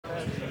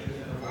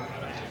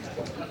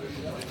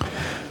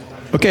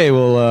Okay,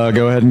 we'll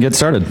go ahead and get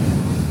started.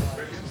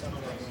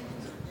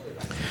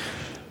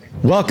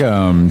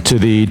 Welcome to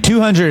the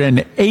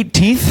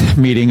 218th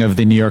meeting of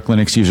the New York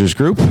Linux Users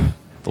Group,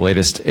 the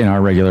latest in our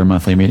regular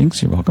monthly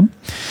meetings. You're welcome.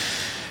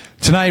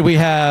 Tonight we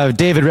have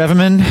David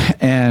Reveman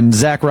and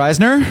Zach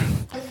Reizner,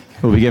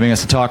 who will be giving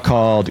us a talk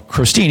called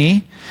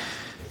Crostini,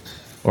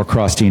 or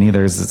Crostini,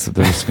 there's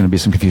going to be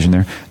some confusion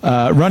there,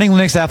 running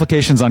Linux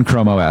applications on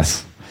Chrome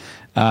OS.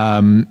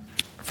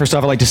 First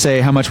off, I'd like to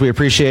say how much we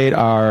appreciate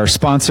our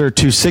sponsor,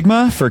 2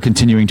 Sigma, for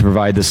continuing to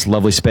provide this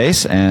lovely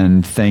space,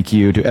 and thank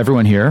you to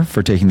everyone here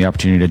for taking the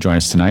opportunity to join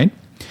us tonight.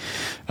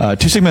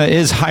 2 Sigma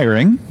is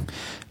hiring.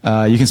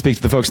 You can speak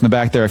to the folks in the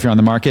back there if you're on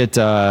the market.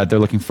 They're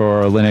looking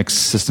for Linux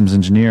systems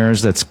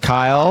engineers. That's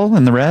Kyle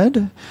in the red,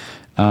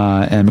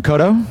 and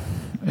Makoto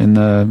in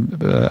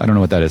the, I don't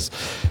know what that is.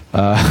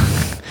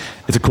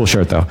 It's a cool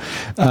shirt, though.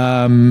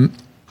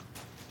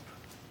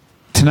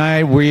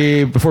 Tonight,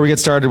 before we get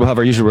started, we'll have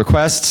our usual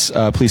requests.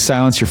 Please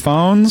silence your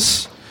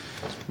phones.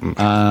 Do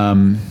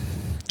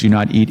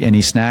not eat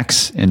any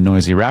snacks in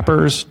noisy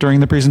wrappers during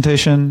the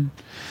presentation.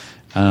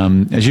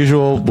 As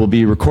usual, we'll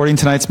be recording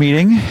tonight's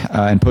meeting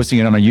and posting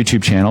it on our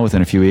YouTube channel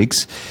within a few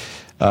weeks.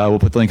 We'll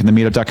put the link in the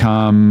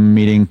meetup.com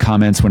meeting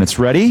comments when it's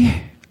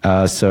ready.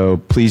 So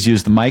please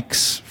use the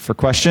mics for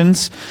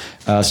questions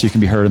so you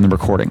can be heard in the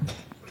recording.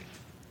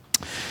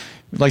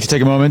 We'd like to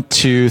take a moment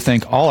to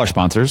thank all our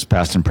sponsors,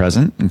 past and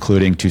present,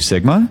 including 2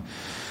 Sigma,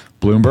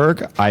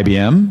 Bloomberg,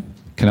 IBM,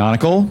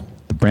 Canonical,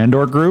 the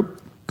Brandor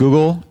Group,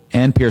 Google,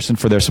 and Pearson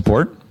for their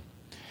support.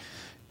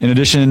 In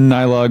addition,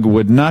 NYLUG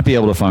would not be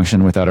able to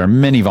function without our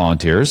many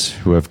volunteers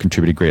who have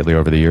contributed greatly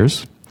over the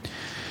years.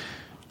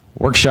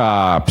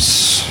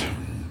 Workshops.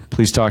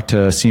 Please talk to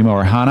Simo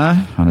or Hannah.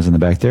 Hannah's in the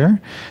back there.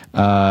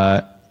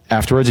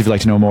 Afterwards, if you'd like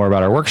to know more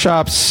about our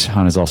workshops,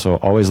 Hannah's also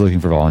always looking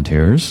for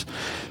volunteers.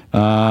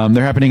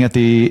 They're happening at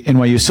the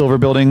NYU Silver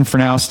Building for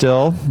now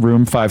still,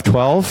 room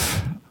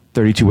 512,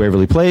 32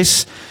 Waverly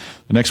Place.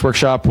 The next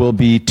workshop will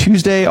be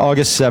Tuesday,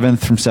 August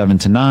 7th from 7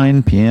 to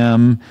 9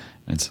 p.m.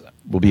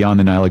 We'll be on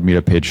the NYLUG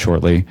meetup page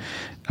shortly.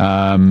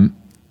 The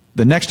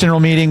next general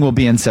meeting will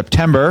be in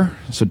September,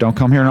 so don't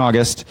come here in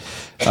August.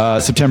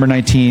 September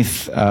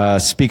 19th,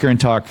 speaker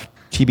and talk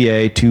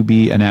TBA to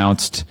be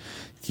announced.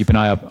 Keep an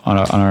eye up on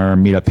our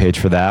meetup page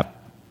for that.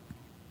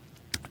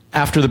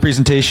 After the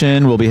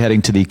presentation, we'll be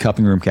heading to the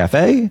Cupping Room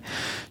Cafe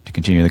to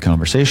continue the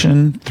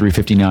conversation.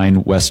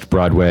 359 West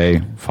Broadway.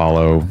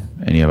 Follow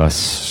any of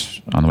us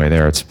on the way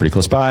there. It's pretty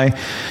close by.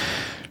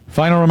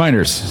 Final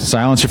reminders.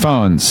 Silence your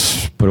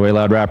phones. Put away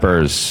loud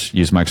wrappers.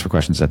 Use mics for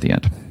questions at the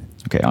end.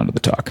 Okay, on to the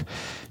talk.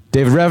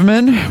 David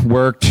Reveman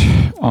worked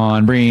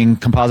on bringing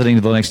compositing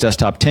to the Linux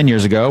desktop 10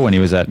 years ago when he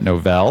was at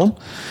Novell.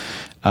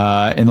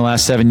 In the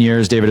last 7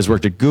 years, David has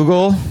worked at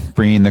Google,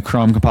 bringing the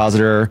Chrome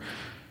compositor,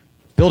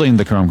 building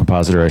the Chrome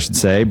compositor, I should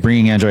say,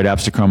 bringing Android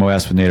apps to Chrome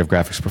OS with native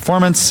graphics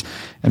performance,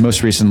 and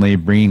most recently,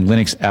 bringing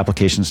Linux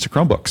applications to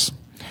Chromebooks.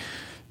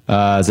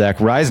 Zach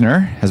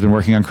Reizner has been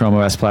working on Chrome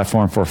OS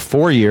platform for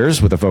 4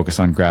 years with a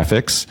focus on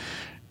graphics.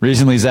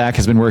 Recently, Zach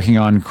has been working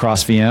on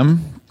Crosvm.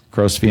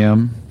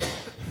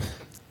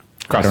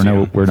 I don't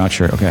know, we're not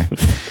sure, okay.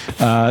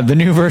 The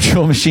new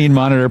virtual machine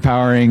monitor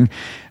powering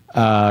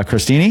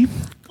Crostini,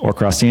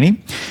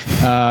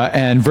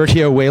 and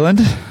Vertio Wayland.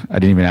 I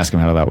didn't even ask him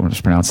how that one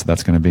was pronounced.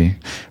 That's going to be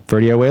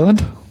Vertio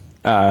Wayland?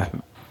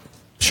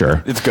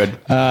 Sure. It's good.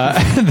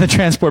 The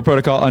transport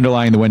protocol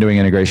underlying the windowing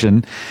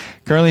integration.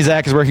 Currently,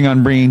 Zach is working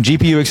on bringing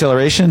GPU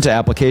acceleration to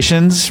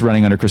applications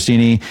running under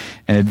Crostini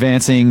and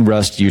advancing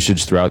Rust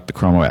usage throughout the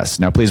Chrome OS.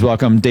 Now, please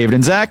welcome David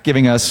and Zach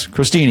giving us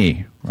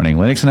Crostini, running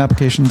Linux and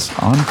applications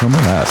on Chrome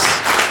OS.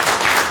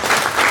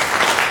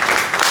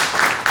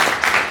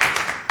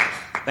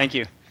 Thank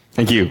you.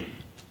 Thank you.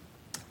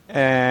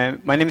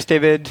 My name is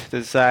David.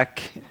 This is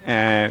Zach.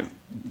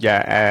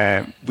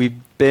 We've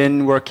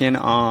been working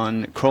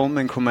on Chrome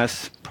and Chrome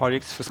OS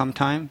projects for some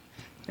time,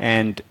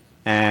 and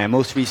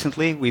most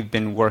recently we've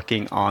been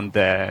working on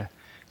the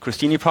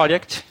Crostini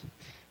project.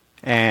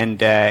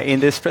 And in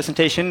this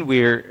presentation,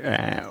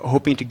 we're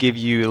hoping to give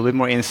you a little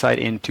more insight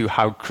into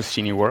how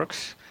Crostini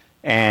works,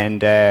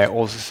 and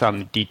also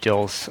some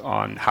details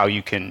on how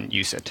you can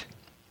use it.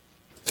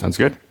 Sounds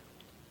good.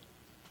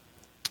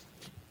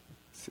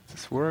 See if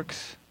this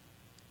works.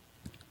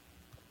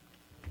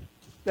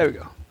 There we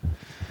go.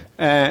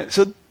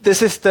 So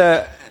this is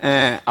the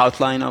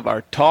outline of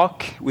our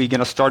talk. We're going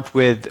to start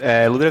with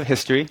a little bit of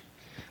history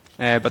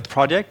about the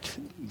project.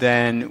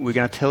 Then we're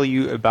going to tell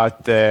you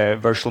about the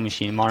virtual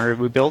machine monitor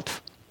we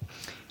built.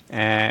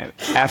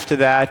 After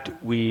that,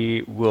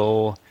 we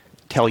will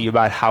tell you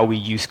about how we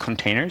use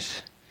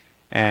containers.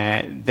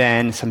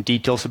 Then some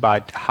details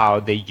about how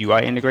the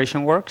UI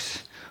integration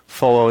works,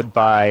 followed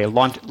by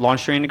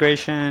launcher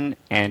integration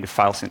and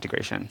files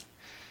integration.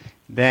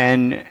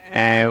 Then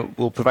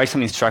we'll provide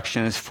some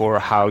instructions for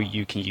how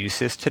you can use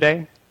this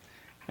today,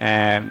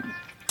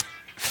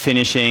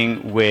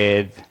 finishing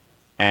with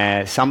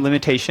some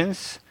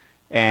limitations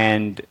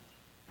and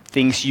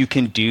things you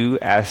can do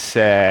as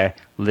a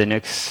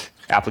Linux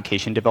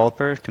application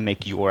developer to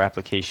make your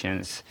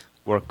applications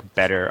work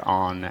better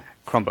on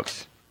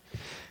Chromebooks.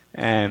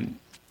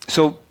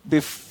 So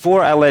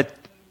before I let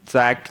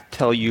Zach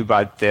tell you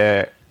about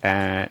the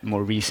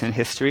more recent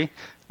history,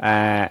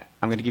 I'm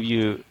going to give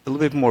you a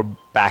little bit more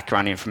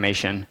background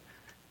information.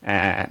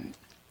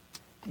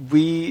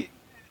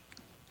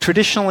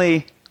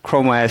 Traditionally,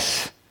 Chrome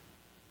OS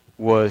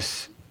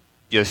was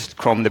just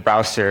Chrome, the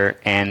browser,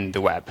 and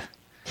the web.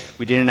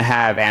 We didn't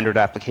have Android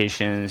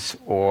applications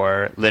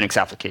or Linux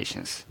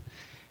applications.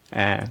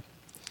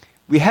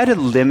 We had a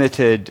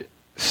limited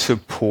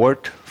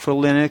support for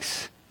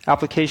Linux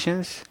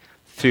applications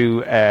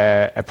through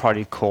a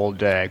project called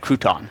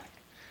Crouton.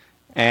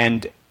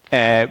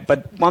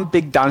 But one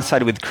big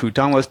downside with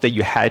Crouton was that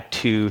you had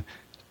to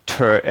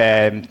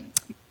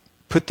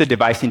put the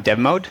device in dev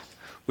mode,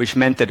 which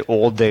meant that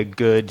all the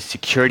good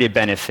security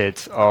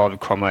benefits of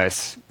Chrome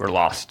OS were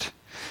lost.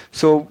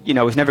 So, it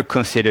was never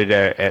considered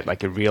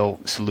like a real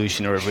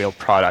solution or a real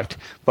product.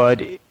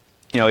 But,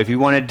 if you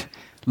wanted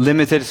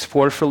limited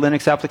support for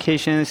Linux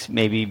applications,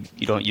 maybe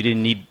you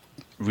didn't need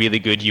really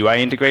good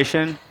UI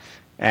integration,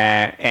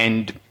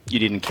 and you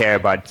didn't care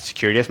about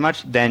security as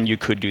much, then you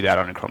could do that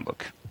on a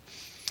Chromebook.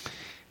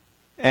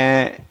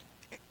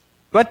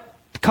 But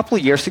a couple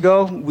of years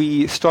ago,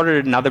 we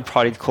started another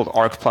project called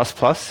Arc++.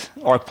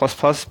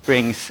 Arc++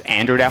 brings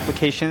Android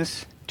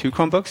applications to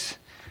Chromebooks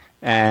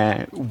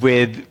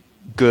with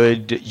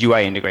good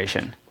UI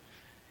integration.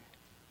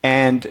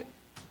 And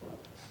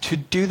to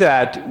do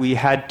that, we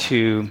had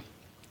to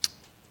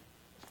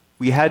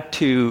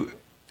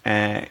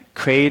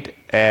create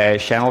a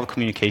channel of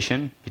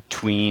communication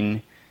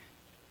between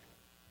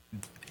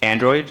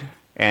Android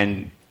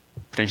and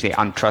potentially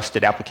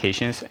untrusted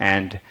applications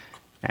and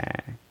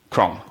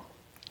Chrome.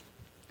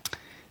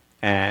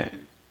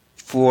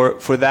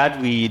 For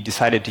that, we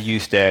decided to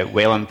use the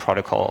Reveman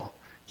protocol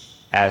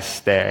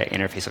as the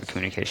interface of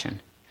communication.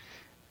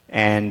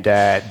 And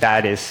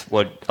that is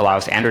what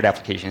allows Android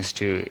applications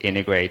to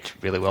integrate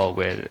really well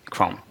with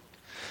Chrome.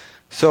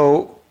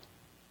 So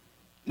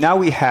now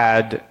we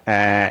had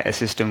a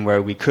system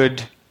where we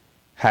could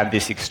have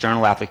these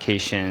external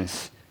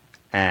applications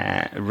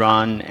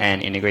run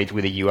and integrate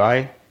with the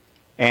UI.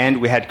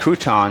 And we had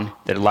Crouton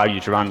that allowed you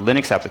to run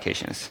Linux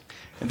applications.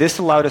 And this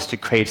allowed us to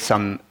create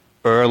some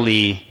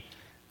early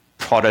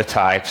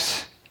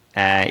prototypes.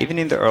 Even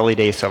in the early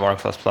days of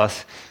Arc++,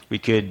 we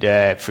could,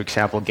 for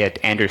example, get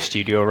Android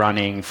Studio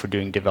running for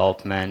doing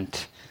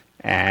development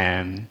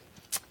and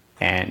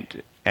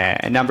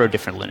a number of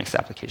different Linux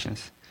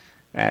applications.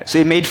 So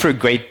it made for a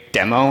great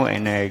demo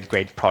and a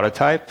great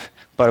prototype,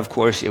 but of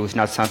course it was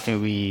not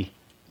something we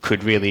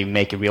could really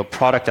make a real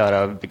product out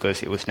of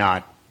because it was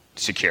not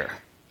secure.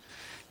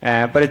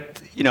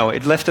 But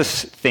it left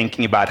us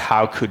thinking about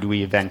how could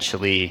we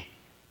eventually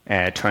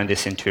turn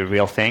this into a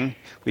real thing.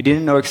 We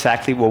didn't know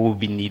exactly what would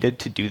be needed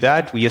to do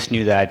that. We just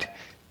knew that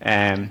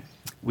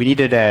we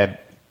needed a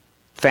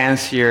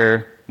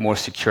fancier, more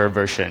secure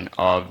version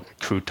of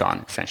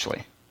Crouton,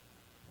 essentially.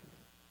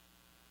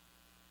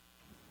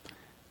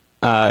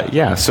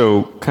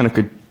 So kind of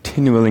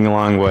continuing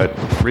along what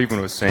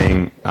Reveman was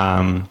saying,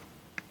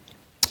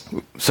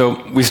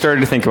 so we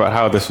started to think about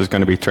how this was going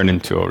to be turned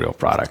into a real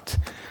product.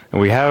 And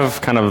we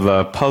have kind of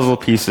the puzzle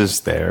pieces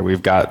there.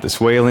 We've got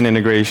this Wayland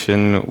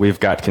integration. We've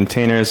got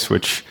containers,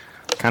 which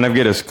kind of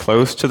get us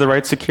close to the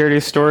right security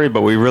story,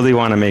 but we really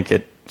want to make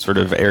it sort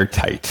of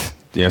airtight.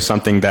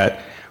 Something that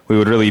we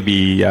would really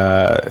be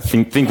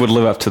think would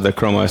live up to the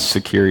Chrome OS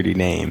security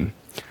name.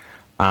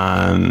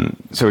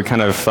 So we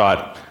kind of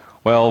thought,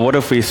 well, what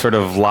if we sort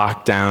of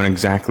lock down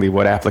exactly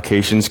what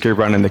applications could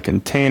run in the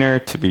container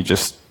to be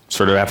just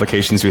sort of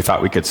applications we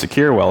thought we could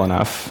secure well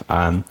enough.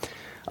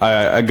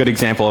 A good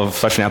example of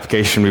such an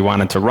application we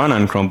wanted to run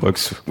on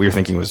Chromebooks, we were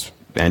thinking was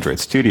Android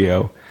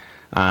Studio.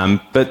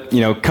 But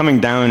coming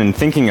down and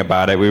thinking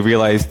about it, we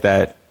realized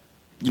that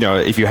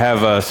if you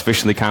have a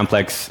sufficiently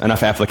complex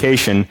enough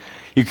application,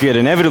 you could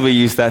inevitably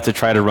use that to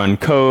try to run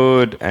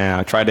code,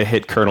 try to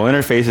hit kernel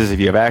interfaces if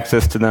you have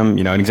access to them.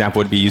 An example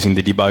would be using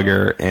the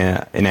debugger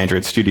in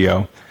Android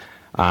Studio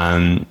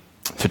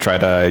to try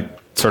to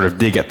sort of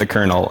dig at the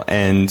kernel.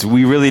 And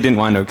we really didn't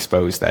want to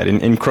expose that.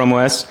 In Chrome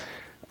OS,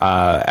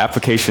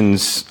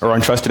 applications or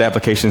untrusted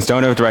applications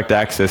don't have direct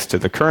access to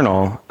the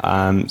kernel.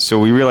 So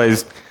we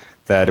realized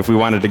that if we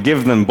wanted to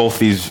give them both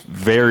these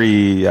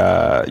very,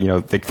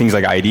 things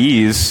like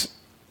IDEs,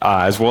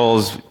 as well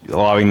as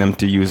allowing them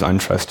to use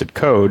untrusted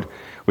code,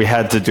 we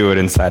had to do it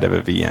inside of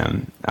a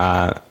VM.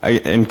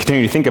 And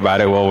continuing to think about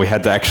it, well, we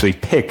had to actually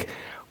pick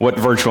what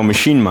virtual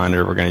machine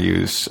monitor we're going to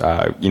use.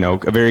 A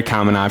very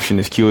common option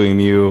is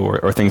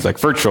QEMU or things like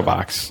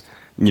VirtualBox.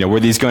 Were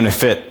these going to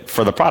fit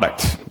for the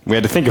product? We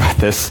had to think about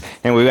this,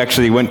 and we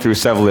actually went through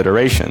several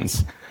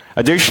iterations.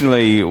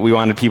 Additionally, we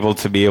wanted people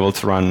to be able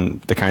to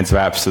run the kinds of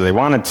apps that they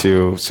wanted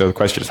to, so the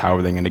question is how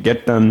are they going to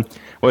get them?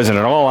 Wasn't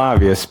at all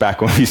obvious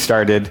back when we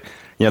started.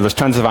 There's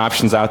tons of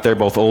options out there,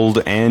 both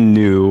old and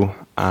new.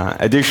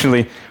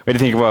 Additionally, we had to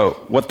think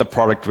about what the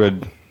product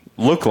would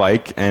look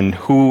like and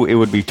who it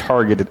would be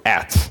targeted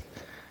at.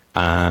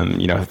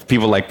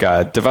 People like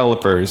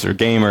developers or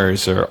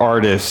gamers or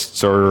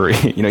artists or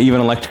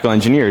even electrical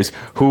engineers.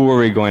 Who are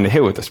we going to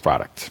hit with this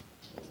product?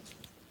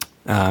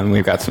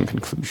 We've got some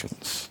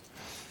conclusions.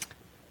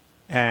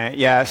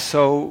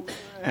 So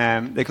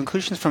the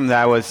conclusions from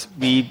that was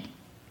we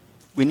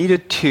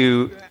needed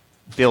to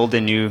build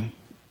a new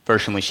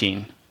virtual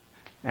machine.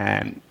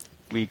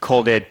 We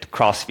called it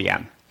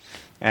CrossVM,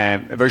 a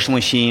virtual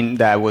machine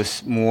that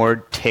was more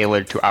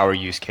tailored to our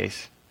use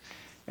case.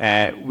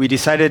 We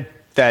decided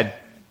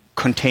that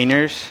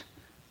containers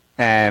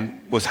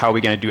was how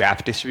we're going to do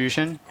app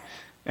distribution.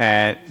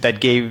 That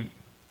gave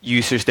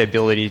users the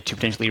ability to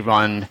potentially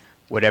run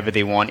whatever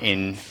they want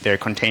in their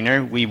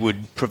container. We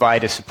would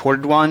provide a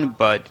supported one,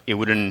 but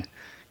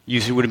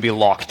user wouldn't be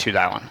locked to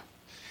that one.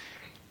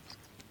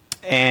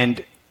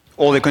 And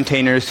all the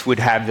containers would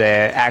have the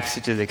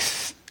access to the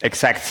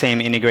exact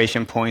same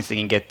integration points. They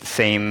can get the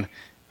same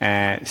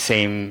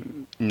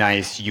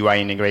nice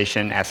UI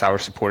integration as our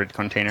supported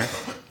container.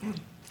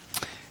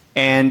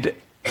 And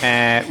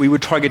we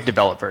would target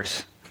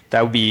developers.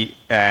 That would be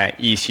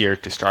easier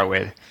to start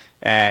with.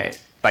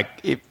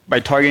 By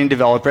targeting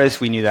developers,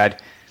 we knew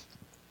that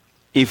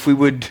if we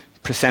would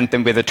present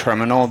them with a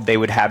terminal, they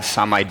would have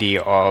some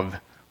idea of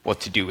what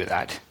to do with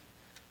that.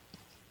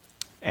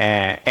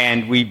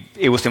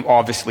 It was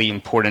obviously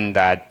important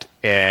that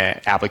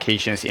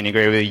applications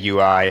integrated with the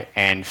UI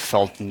and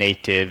felt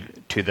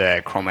native to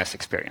the Chrome OS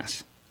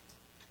experience.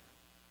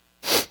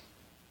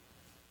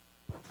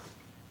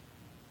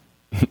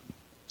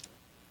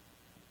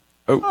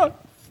 Oh,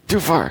 too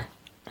far.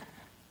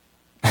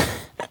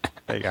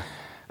 There you go.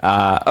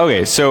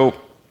 Okay, so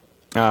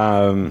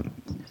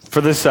for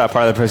this part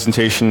of the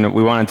presentation,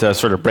 we wanted to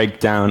sort of break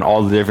down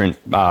all the different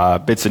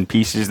bits and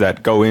pieces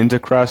that go into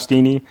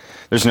Crostini.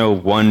 There's no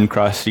one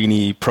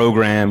Crostini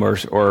program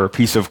or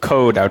piece of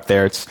code out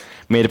there. It's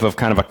made up of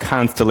kind of a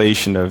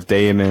constellation of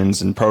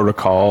daemons and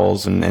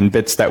protocols and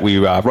bits that we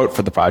wrote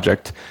for the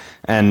project.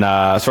 And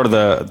sort of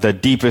the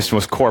deepest,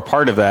 most core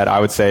part of that, I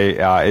would say,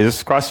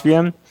 is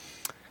CrossVM.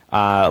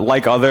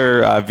 Like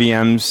other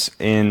VMs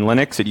in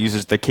Linux, it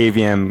uses the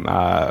KVM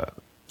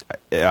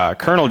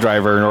kernel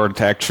driver in order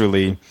to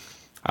actually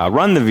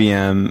run the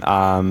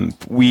VM.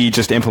 We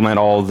just implement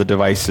all the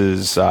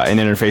devices and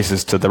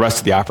interfaces to the rest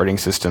of the operating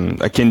system,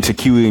 akin to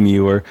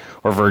QEMU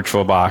or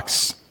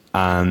VirtualBox.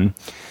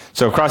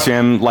 So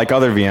CrossVM, like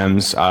other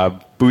VMs,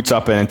 boots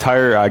up an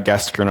entire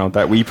guest kernel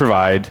that we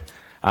provide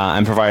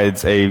and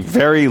provides a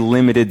very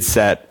limited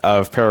set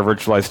of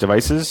para-virtualized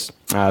devices.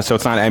 So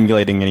it's not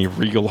emulating any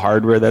real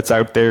hardware that's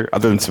out there,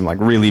 other than some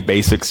really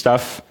basic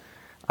stuff.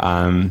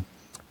 And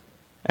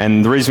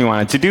the reason we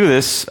wanted to do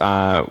this,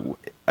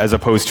 as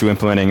opposed to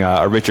implementing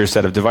a richer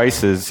set of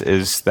devices,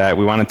 is that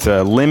we wanted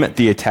to limit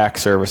the attack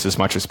surface as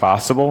much as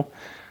possible.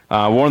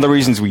 One of the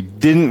reasons we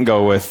didn't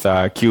go with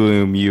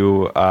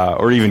QEMU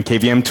or even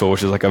KVM tool,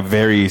 which is like a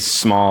very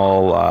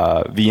small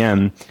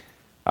VM,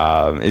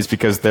 is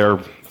because they're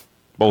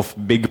both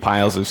big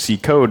piles of C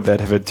code that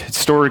have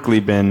historically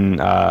been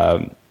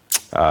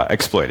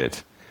exploited.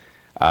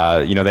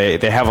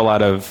 They have a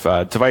lot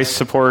of device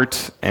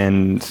support,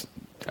 and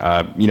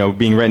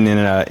being written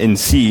in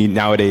C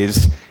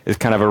nowadays is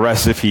kind of a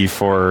recipe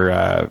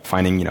for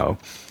finding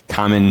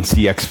common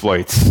C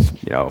exploits,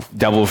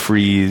 double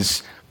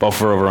freeze,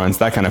 buffer overruns,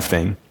 that kind of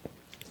thing.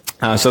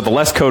 So the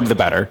less code, the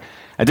better.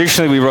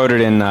 Additionally, we wrote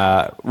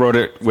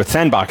it with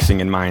sandboxing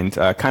in mind,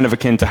 kind of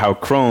akin to how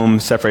Chrome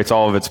separates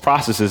all of its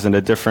processes into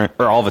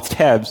all of its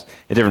tabs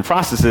in different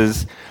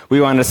processes. We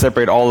wanted to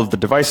separate all of the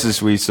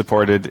devices we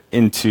supported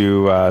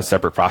into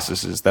separate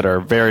processes that are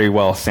very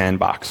well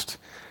sandboxed.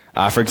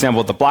 For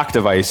example, the block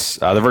device,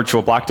 the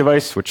virtual block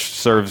device, which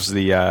serves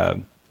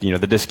the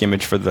disk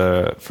image for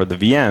the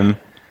VM,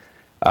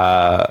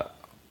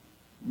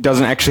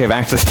 doesn't actually have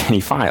access to any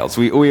files.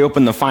 We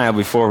open the file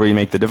before we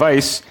make the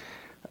device,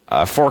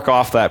 fork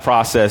off that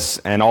process,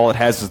 and all it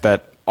has is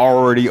that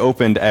already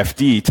opened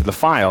FD to the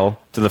file,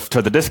 to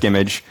the disk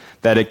image,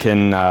 that it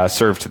can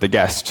serve to the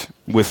guest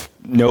with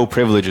no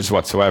privileges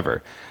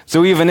whatsoever.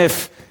 So even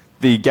if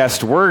the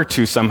guest were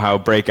to somehow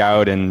break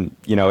out and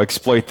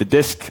exploit the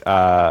disk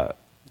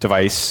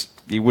device,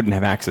 it wouldn't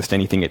have access to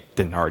anything it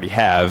didn't already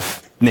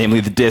have, namely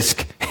the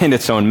disk and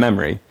its own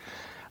memory.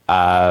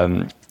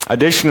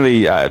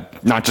 Additionally,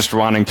 not just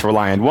wanting to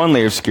rely on one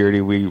layer of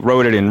security, we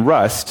wrote it in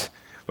Rust,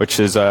 which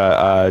is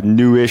a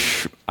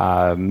newish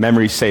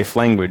memory-safe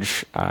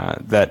language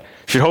that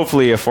should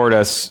hopefully afford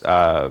us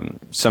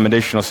some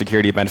additional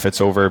security benefits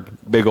over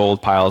big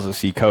old piles of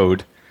C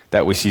code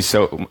that we see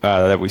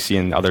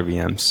in other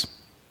VMs.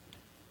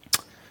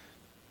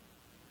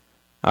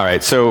 All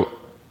right, so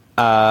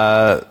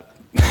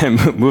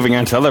moving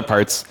on to other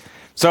parts.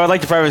 So I'd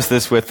like to preface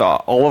this with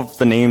all of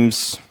the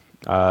names,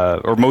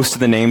 or most of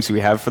the names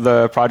we have for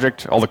the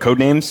project, all the code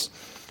names,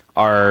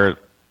 are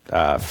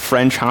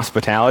French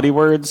hospitality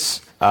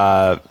words,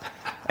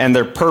 and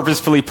they're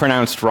purposefully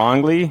pronounced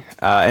wrongly,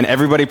 and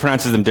everybody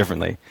pronounces them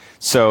differently.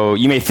 So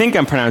you may think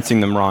I'm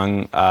pronouncing them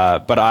wrong,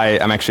 but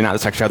I'm actually not.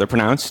 That's actually how they're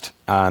pronounced.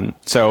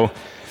 So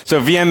So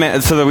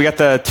so we got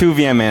the two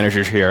VM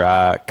managers here,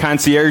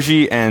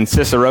 Concierge and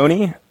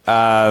Cicerone.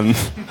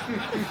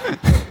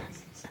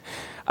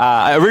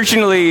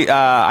 Originally,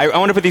 I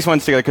want to put these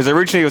ones together because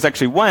originally it was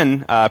actually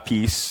one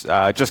piece,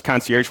 just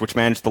Concierge, which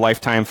managed the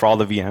lifetime for all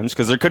the VMs,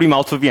 because there could be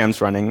multiple VMs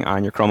running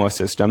on your Chrome OS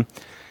system.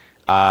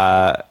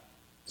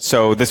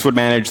 So this would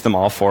manage them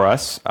all for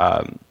us.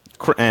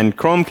 And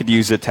Chrome could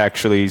use it to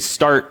actually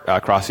start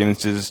cross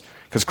instances,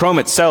 because Chrome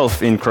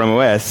itself in Chrome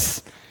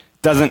OS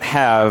doesn't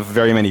have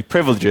very many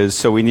privileges,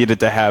 so we needed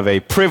to have a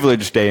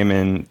privileged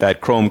daemon that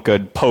Chrome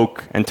could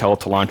poke and tell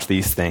to launch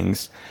these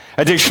things.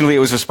 Additionally, it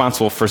was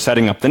responsible for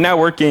setting up the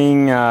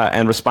networking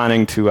and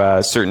responding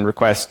to certain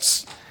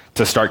requests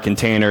to start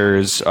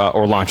containers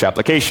or launch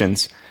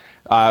applications.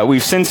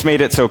 We've since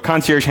made it so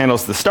Concierge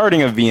handles the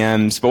starting of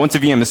VMs, but once a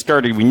VM is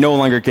started, we no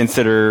longer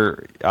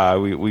consider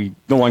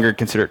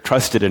it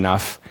trusted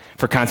enough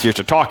for Concierge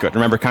to talk to it.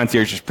 Remember,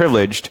 Concierge is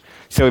privileged,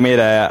 so we made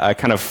a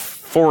kind of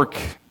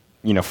forked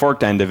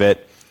end of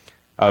it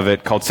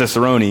called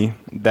Cicerone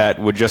that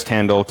would just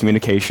handle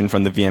communication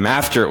from the VM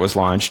after it was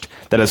launched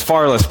that has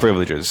far less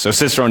privileges. So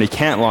Cicerone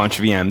can't launch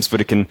VMs,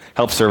 but it can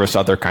help service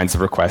other kinds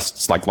of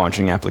requests like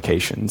launching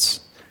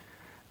applications.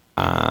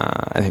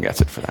 I think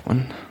that's it for that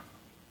one.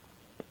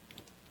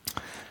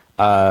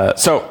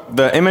 So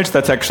the image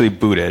that's actually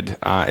booted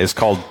is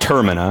called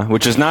Termina,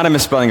 which is not a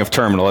misspelling of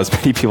terminal, as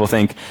many people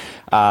think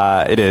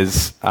it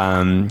is.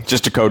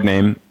 Just a code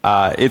name.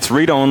 It's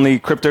read-only,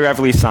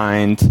 cryptographically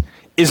signed,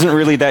 isn't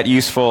really that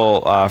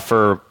useful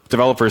for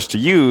developers to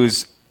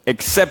use,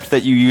 except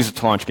that you use it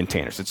to launch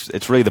containers.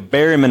 It's really the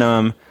bare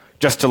minimum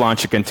just to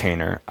launch a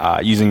container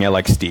using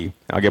LXD.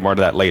 I'll get more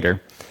to that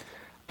later.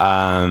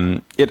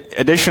 It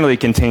additionally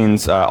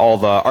contains all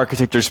the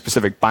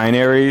architecture-specific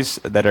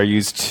binaries that are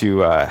used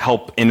to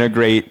help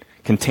integrate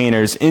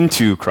containers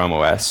into Chrome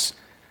OS.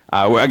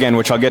 Again,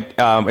 which I'll get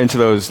into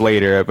those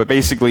later. But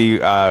basically,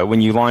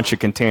 when you launch a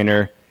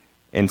container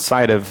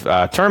inside of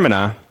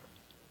Termina,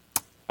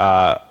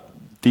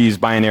 these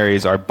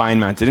binaries are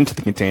bind-mounted into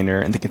the container,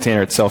 and the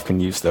container itself can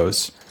use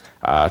those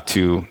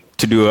to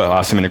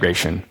do some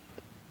integration.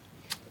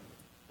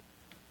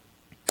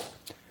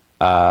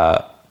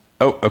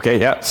 Oh, okay,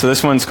 yeah. So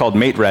this one's called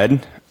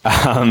MateRed.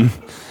 I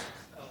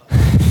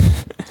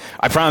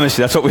promise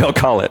you, that's what we all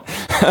call it.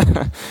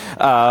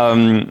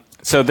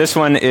 So this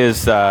one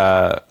is,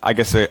 I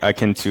guess,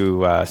 akin to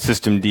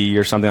systemd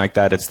or something like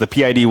that. It's the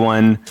PID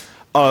one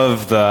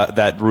of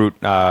that root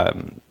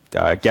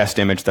guest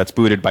image that's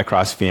booted by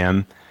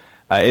CrossVM.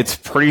 It's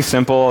pretty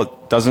simple.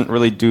 It doesn't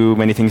really do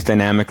many things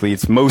dynamically.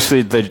 It's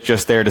mostly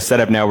just there to set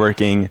up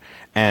networking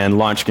and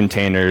launch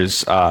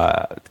containers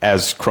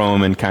as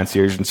Chrome and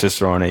Concierge and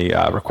Cicerone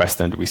request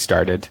them to be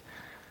started.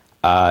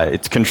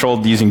 It's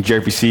controlled using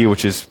gRPC,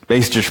 which is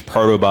basically just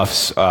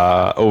protobufs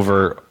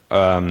over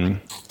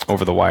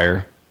the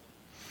wire.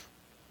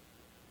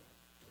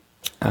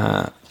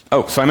 So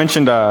I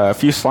mentioned a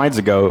few slides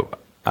ago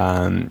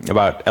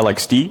about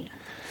LXD.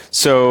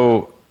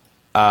 So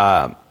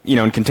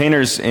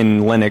containers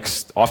in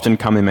Linux often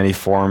come in many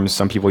forms.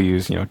 Some people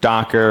use,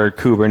 Docker,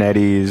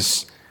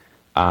 Kubernetes,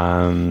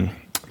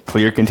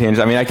 clear containers.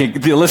 I mean,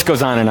 the list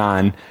goes on and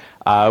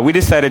on. We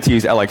decided to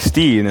use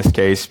LXD in this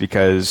case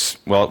because,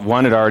 well,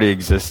 one, it already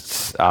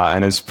exists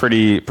and is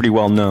pretty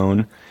well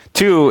known.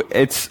 Two,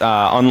 it's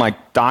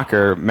unlike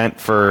Docker, meant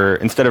for,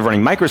 instead of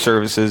running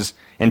microservices,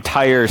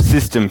 entire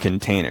system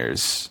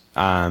containers.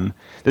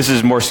 This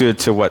is more suited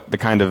to what the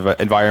kind of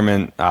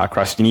environment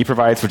Crostini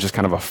provides, which is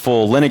kind of a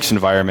full Linux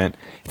environment.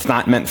 It's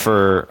not meant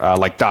for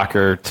like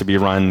Docker to be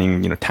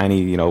running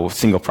tiny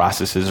single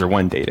processes or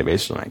one database or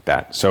something like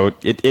that. So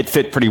it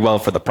fit pretty well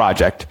for the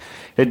project.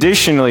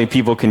 Additionally,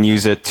 people can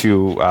use it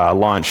to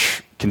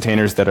launch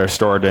containers that are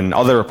stored in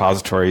other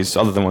repositories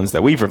other than ones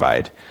that we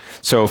provide.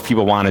 So if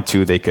people wanted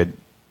to, they could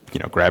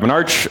grab an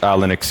Arch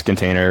Linux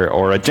container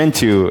or a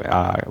Gentoo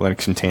Linux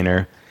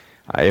container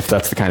if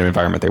that's the kind of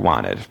environment they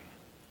wanted.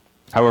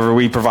 However,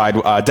 we provide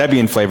a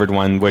Debian-flavored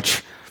one,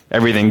 which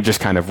everything just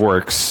kind of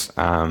works.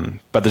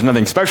 But there's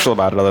nothing special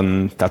about it other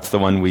than that's the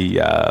one we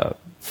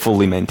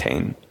fully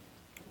maintain.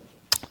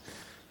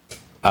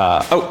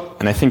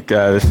 And I think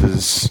this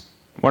is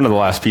one of the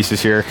last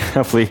pieces here.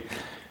 Hopefully,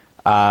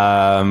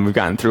 we've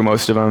gotten through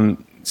most of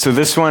them. So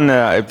this one,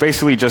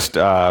 basically just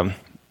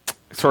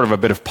sort of a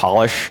bit of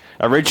polish.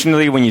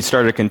 Originally, when you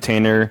start a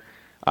container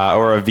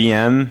or a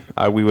VM,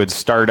 we would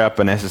start up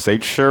an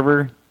SSH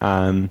server.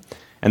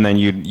 And then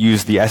you'd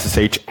use the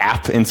SSH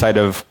app inside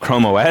of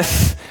Chrome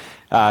OS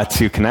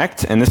to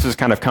connect. And this was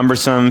kind of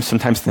cumbersome.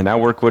 Sometimes the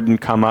network wouldn't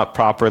come up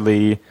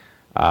properly,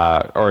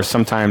 or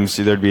sometimes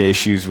there'd be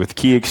issues with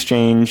key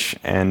exchange.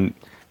 And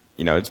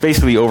it's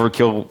basically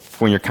overkill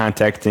when you're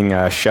contacting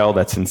a shell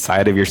that's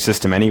inside of your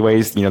system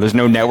anyways. There's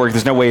no network.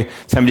 There's no way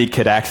somebody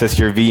could access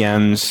your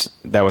VMs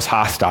that was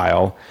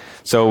hostile.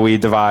 So we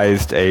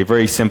devised a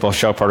very simple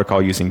shell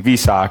protocol using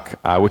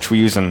VSOC, which we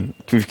use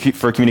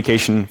for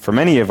communication for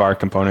many of our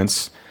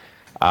components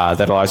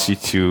that allows you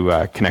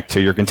to connect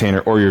to your container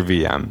or your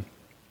VM.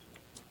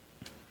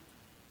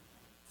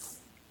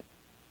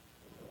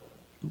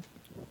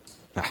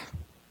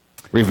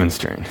 Reveman's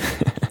turn.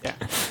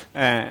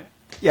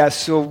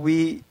 So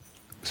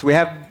we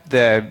have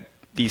the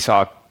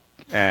BSOC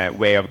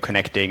way of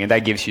connecting, and that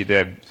gives you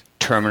the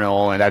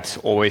terminal, and that's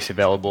always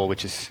available,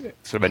 which is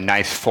sort of a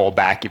nice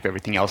fallback if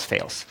everything else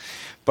fails.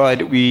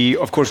 But we,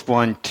 of course,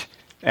 want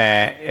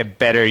a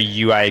better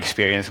UI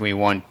experience. We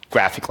want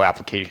graphical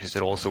applications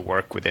that also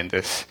work within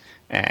this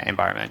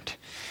environment.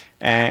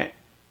 A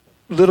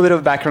little bit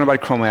of background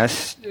about Chrome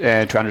OS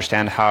to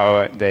understand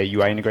how the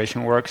UI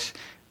integration works.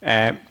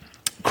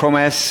 Chrome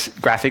OS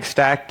graphics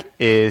stack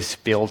is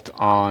built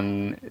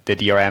on the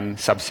DRM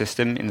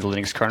subsystem in the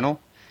Linux kernel,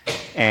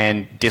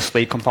 and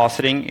display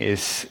compositing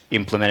is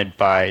implemented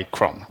by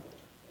Chrome.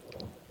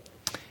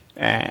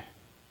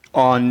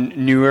 On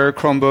newer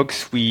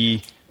Chromebooks,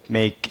 we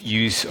make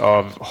use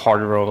of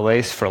hardware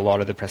overlays for a lot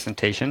of the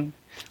presentation,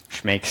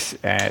 which makes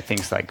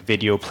things like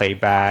video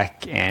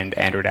playback and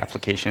Android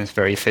applications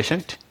very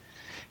efficient.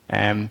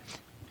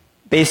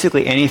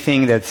 Basically,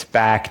 anything that's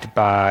backed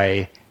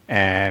by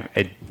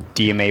a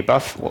DMA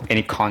buff, or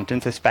any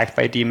content that's backed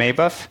by a DMA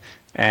buff,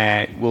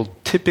 will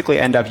typically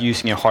end up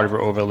using a hardware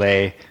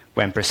overlay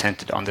when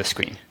presented on the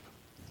screen.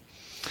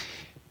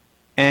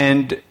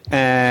 And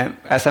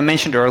as I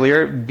mentioned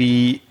earlier,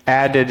 we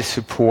added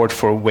support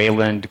for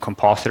Wayland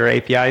compositor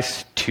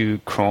APIs to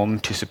Chrome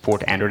to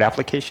support Android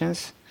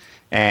applications.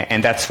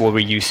 And that's what we're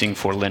using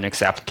for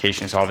Linux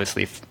applications,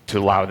 obviously, to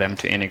allow them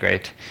to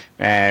integrate.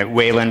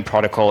 Wayland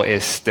protocol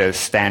is the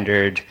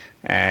standard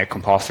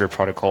compositor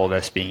protocol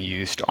that's being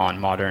used on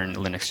modern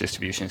Linux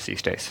distributions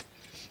these days.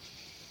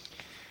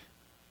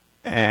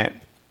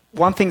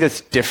 One thing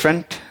that's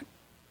different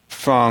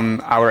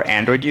from our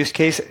Android use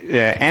case,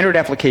 Android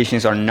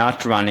applications are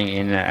not running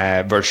in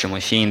a virtual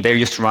machine. They're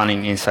just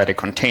running inside a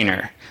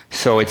container.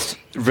 So it's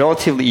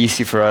relatively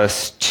easy for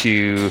us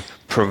to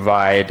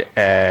provide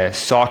a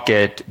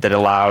socket that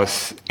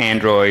allows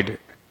Android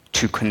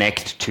to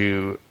connect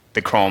to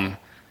the Chrome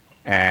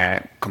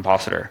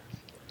compositor.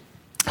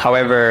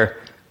 However,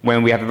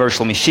 when we have a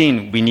virtual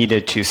machine, we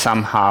needed to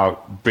somehow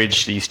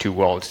bridge these two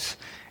worlds.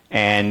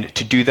 And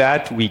to do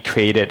that, we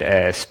created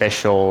a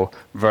special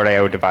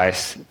VirtIO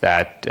device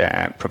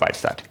that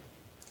provides that.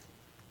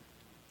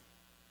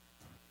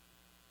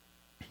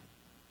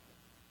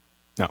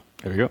 No,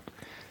 there we go.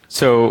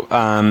 So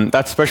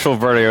that special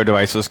VirtIO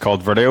device is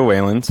called VirtIO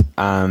Wayland.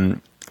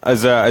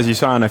 As you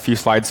saw on a few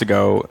slides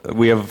ago,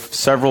 we have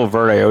several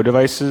VirtIO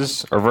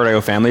devices, or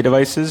VirtIO family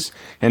devices,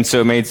 and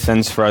so it made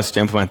sense for us to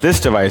implement this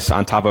device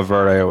on top of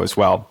VirtIO as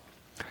well.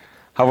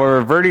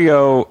 However,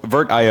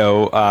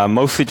 VirtIO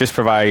mostly just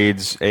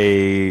provides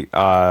a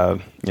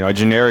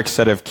generic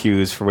set of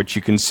queues for which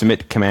you can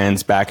submit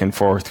commands back and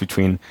forth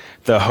between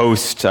the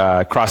host,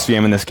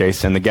 CrossVM in this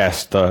case, and the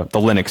guest, the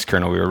Linux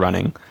kernel we were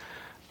running.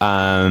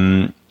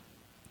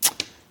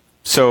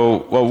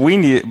 So what we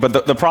need,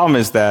 but the problem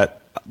is that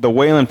the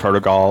Wayland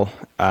protocol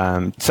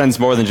sends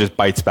more than just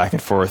bytes back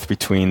and forth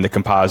between the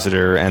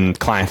compositor and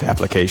client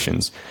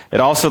applications.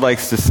 It also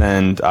likes to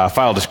send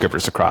file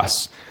descriptors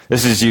across.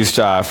 This is used,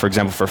 for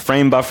example, for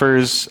frame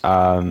buffers.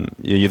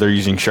 They're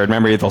using shared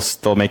memory.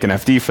 They'll make an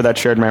FD for that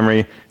shared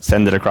memory,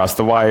 send it across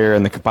the wire,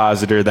 and the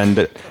compositor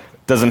then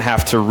doesn't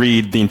have to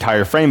read the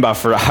entire frame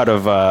buffer out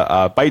of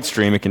a byte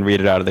stream. It can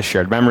read it out of the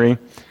shared memory.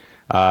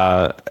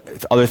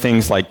 Other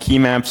things like key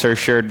maps are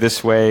shared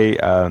this way.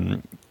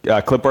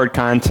 Clipboard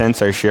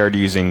contents are shared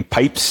using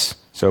pipes,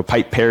 so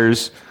pipe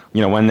pairs.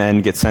 One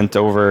end gets sent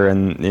over,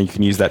 and you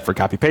can use that for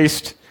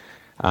copy-paste.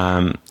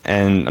 And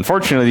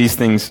unfortunately, these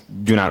things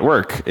do not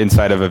work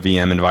inside of a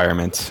VM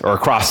environment or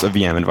across a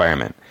VM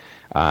environment.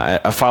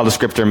 A file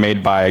descriptor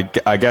made by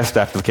a guest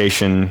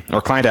application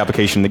or client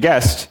application, the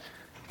guest,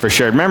 for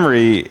shared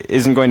memory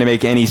isn't going to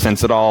make any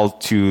sense at all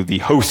to the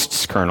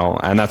host's kernel,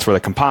 and that's where the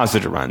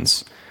compositor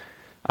runs.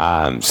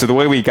 So the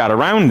way we got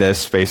around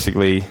this,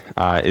 basically,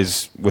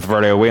 is with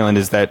VirtIO Wayland,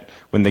 is that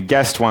when the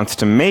guest wants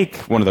to make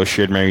one of those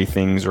shared memory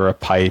things or a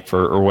pipe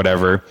or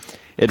whatever,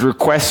 it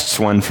requests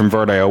one from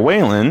VirtIO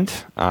Wayland.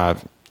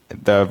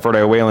 The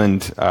VirtIO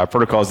Wayland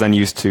protocol is then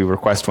used to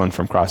request one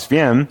from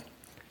CrossVM.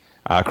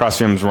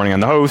 CrossVM is running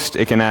on the host.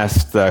 It can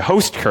ask the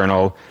host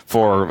kernel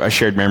for a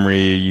shared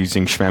memory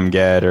using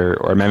shmemget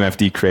or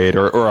memfd create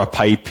or a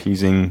pipe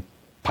using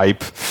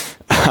pipe.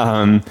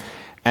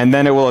 And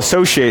then it will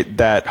associate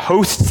that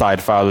host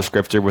side file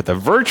descriptor with a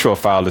virtual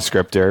file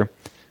descriptor.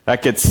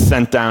 That gets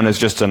sent down as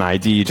just an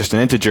ID, just an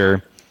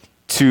integer,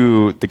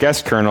 to the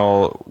guest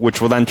kernel,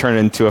 which will then turn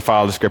into a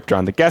file descriptor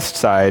on the guest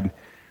side,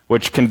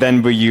 which can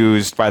then be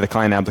used by the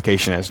client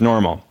application as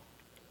normal.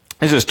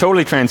 This is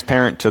totally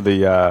transparent to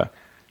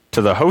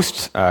the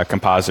host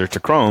compositor, to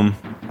Chrome,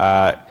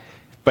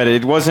 but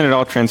it wasn't at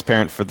all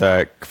transparent for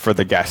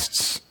the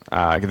guests,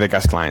 the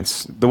guest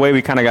clients. The way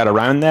we kind of got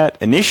around that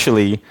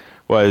initially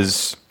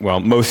was,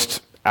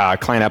 most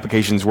client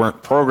applications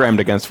weren't programmed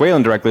against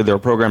Wayland directly. They were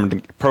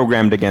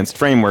programmed against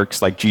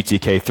frameworks like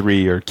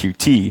GTK3 or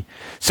Qt.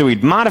 So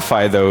we'd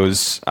modify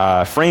those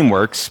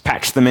frameworks,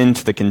 patch them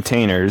into the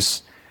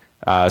containers,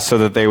 so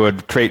that they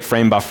would create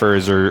frame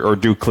buffers or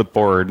do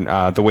clipboard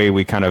the way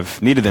we kind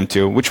of needed them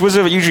to, which was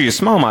usually a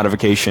small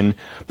modification,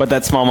 but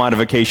that small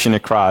modification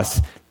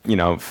across,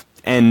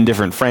 N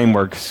different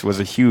frameworks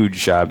was a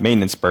huge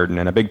maintenance burden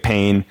and a big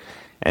pain,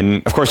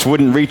 and of course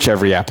wouldn't reach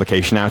every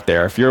application out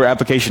there. If your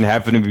application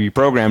happened to be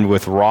programmed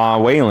with raw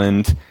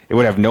Wayland, it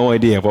would have no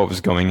idea what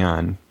was going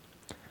on.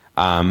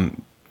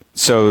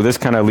 So this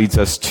kind of leads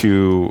us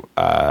to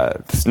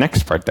this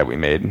next part that we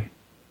made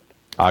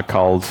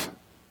called,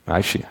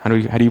 actually, how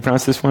do you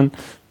pronounce this one?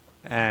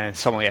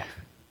 Sommelier.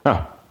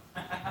 Oh,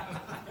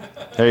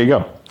 there you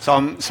go.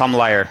 Some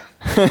liar.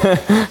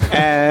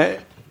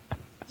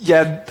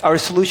 Yeah, our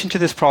solution to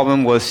this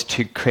problem was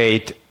to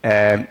create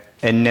a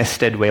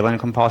nested Wayland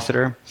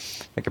compositor,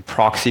 like a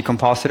proxy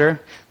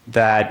compositor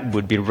that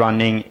would be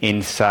running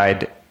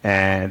inside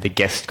the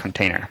guest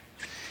container.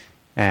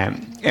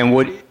 And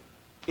what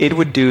it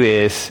would do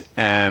is,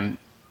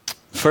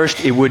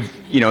 first it would,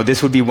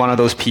 this would be one of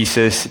those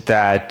pieces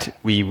that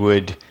we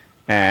would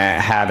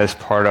have as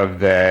part of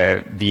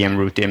the VM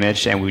root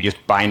image, and we just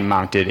bind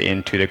mount it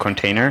into the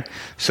container.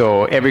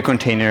 So every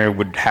container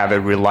would have a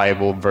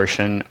reliable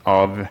version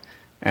of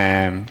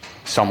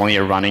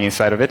Sommelier running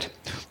inside of it,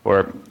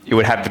 or it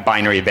would have the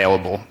binary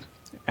available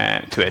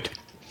to it.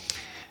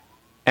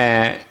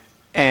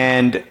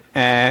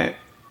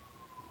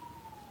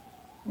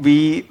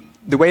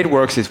 The way it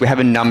works is we have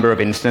a number of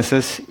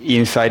instances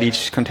inside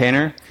each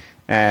container.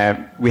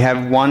 We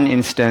have one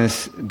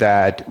instance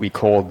that we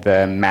call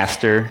the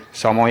master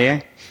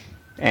sommelier,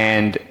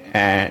 and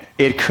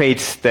it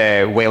creates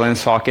the Wayland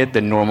socket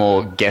the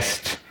normal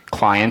guest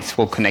clients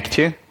will connect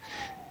to.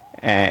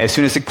 As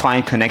soon as the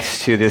client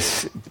connects to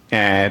this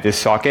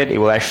socket, it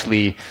will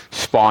actually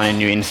spawn a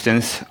new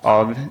instance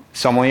of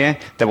sommelier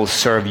that will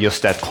serve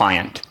just that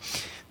client.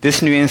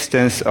 This new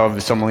instance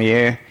of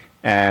sommelier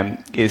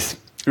is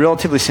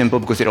relatively simple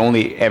because it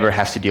only ever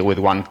has to deal with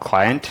one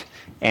client,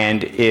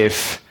 and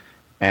if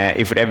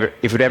it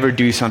would ever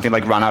do something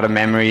like run out of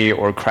memory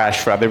or crash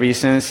for other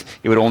reasons,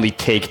 it would only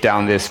take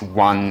down this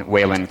one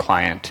Wayland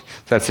client.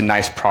 So that's a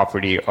nice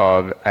property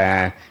of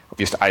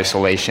just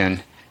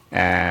isolation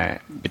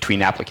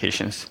between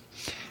applications.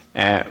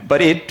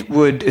 But it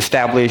would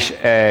establish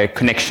a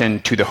connection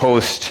to the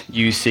host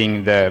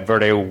using the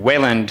Verde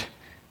Wayland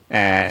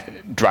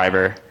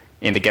driver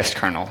in the guest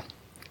kernel.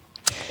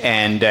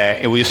 And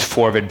it will just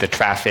forward the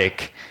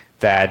traffic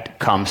that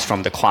comes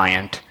from the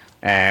client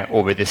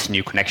over this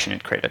new connection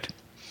it created.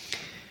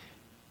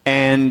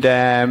 And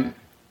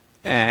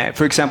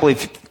for example,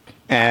 if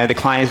the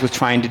client was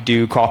trying to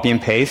do copy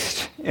and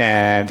paste,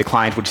 the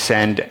client would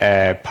send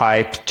a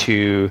pipe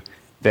to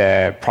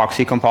the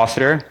proxy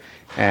compositor.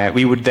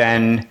 We would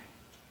then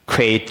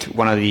create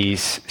one of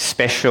these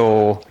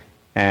special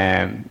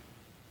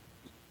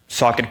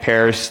socket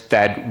pairs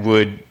that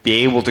would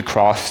be able to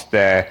cross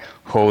the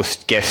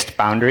host-guest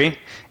boundary,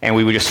 and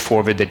we would just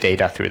forward the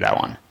data through that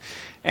one.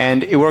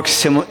 And it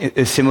works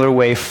a similar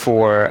way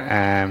for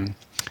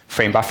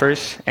frame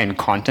buffers and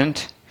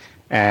content.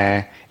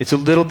 It's a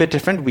little bit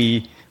different.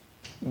 We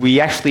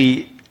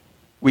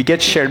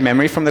get shared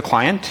memory from the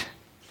client,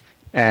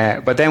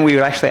 but then we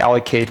would actually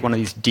allocate one of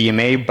these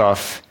DMA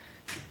buffs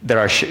that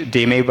are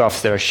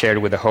shared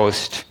with the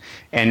host,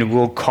 and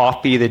we'll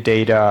copy the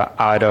data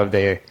out of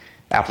the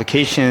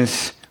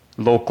application's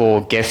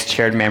local guest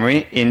shared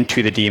memory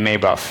into the DMA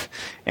buff.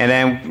 And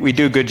then we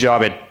do a good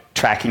job at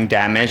tracking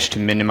damage to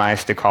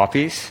minimize the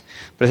copies.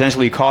 But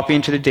essentially, we copy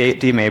into the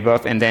DMA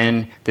buff, and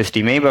then this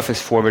DMA buff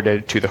is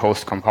forwarded to the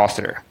host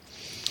compositor.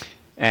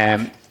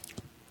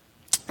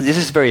 This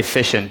is very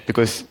efficient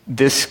because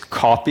this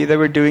copy that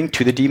we're doing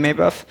to the DMA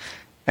buff,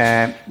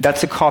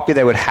 that's a copy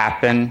that would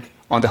happen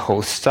on the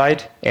host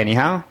side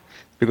anyhow,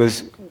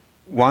 because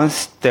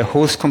once the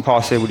host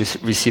compositor would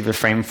receive a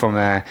frame from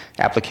an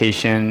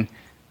application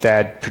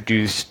that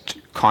produced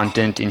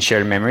content in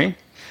shared memory,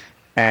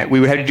 we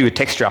would have to do a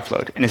texture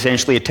upload. And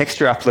essentially, a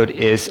texture upload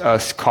is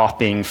us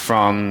copying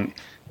from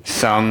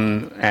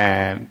some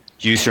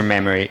user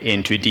memory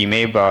into a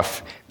DMA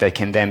buff that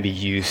can then be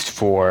used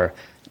for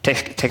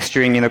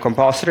texturing in the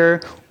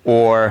compositor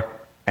or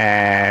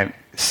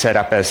set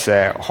up as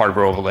a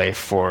hardware overlay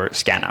for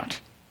scanout.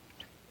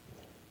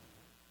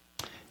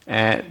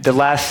 The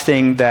last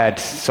thing that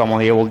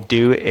Sommelier will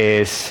do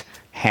is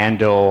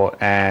handle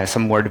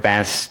some more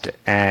advanced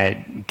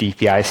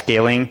DPI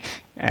scaling.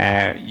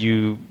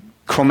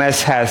 Chrome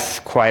OS has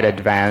quite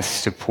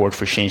advanced support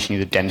for changing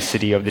the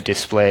density of the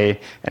display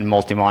and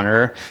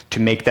multi-monitor to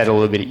make that a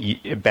little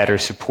bit better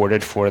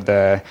supported for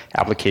the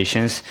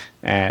applications.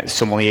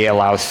 Sommelier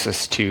allows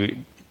us to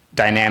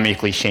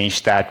dynamically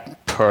change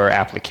that per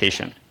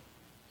application.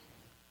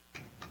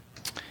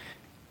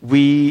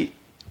 We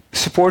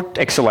support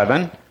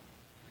X11.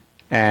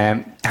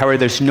 However,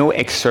 there's no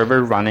X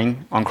server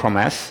running on Chrome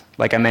OS.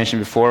 Like I mentioned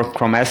before,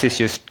 Chrome OS is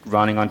just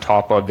running on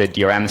top of the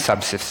DRM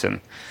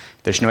subsystem.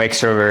 There's no X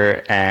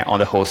server on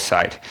the host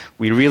side.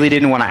 We really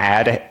didn't want to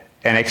add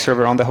an X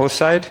server on the host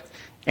side,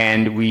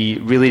 and we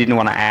really didn't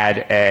want to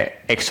add a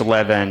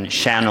X11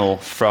 channel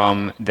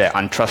from the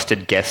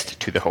untrusted guest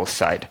to the host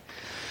side.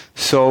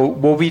 So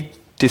what we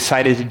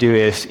decided to do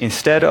is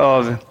instead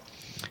of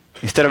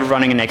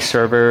running an X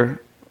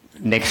server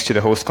next to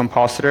the host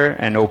compositor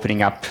and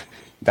opening up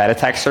that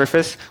attack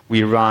surface,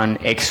 we run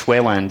X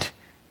Wayland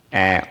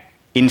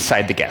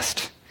inside the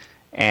guest.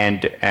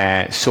 And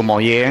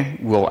Sommelier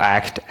will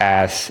act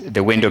as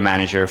the window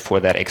manager for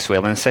that X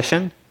Wayland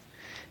session.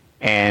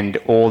 And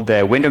all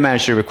the window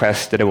manager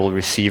requests that it will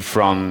receive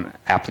from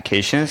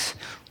applications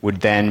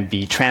would then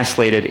be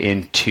translated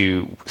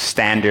into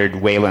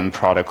standard Wayland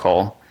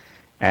protocol.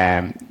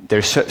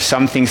 There's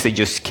some things that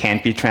just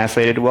can't be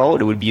translated well.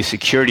 It would be a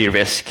security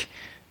risk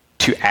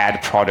to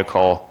add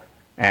protocol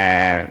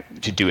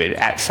to do it.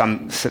 At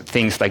some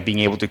things like being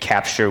able to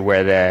capture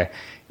where the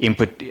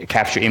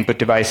input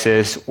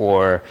devices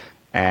or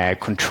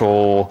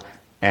control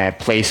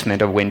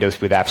placement of windows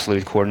with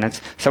absolute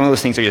coordinates. Some of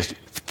those things are just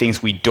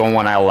things we don't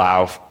want to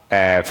allow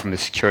from a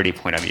security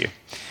point of view.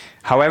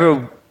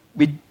 However,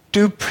 we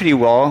do pretty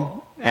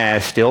well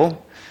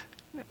still.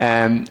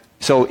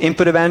 So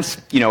input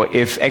events,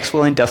 if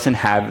X-Wayland doesn't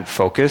have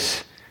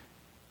focus,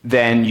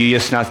 then you're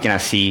just not going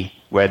to see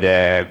where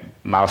the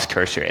mouse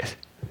cursor is.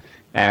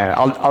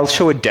 I'll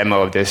show a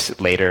demo of this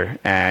later.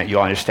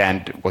 You'll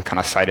understand what kind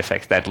of side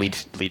effects that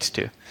leads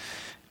to.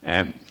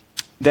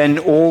 Then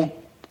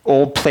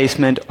all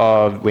placement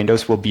of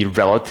windows will be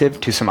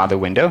relative to some other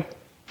window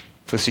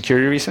for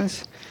security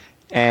reasons.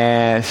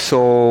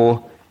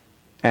 So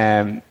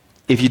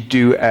if you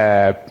do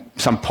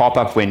some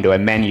pop-up window, a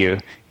menu,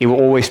 it will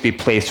always be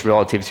placed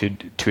relative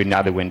to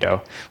another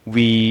window.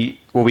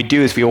 What we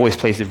do is we always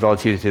place it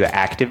relative to the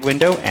active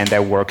window, and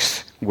that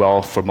works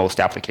well for most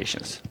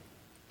applications.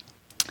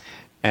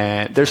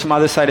 There's some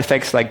other side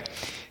effects, like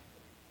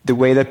the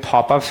way that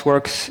pop-ups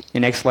works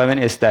in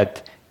X11 is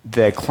that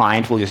the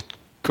client will just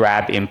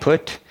grab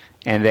input,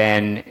 and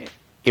then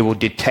it will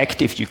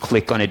detect if you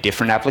click on a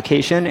different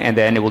application, and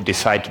then it will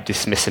decide to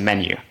dismiss a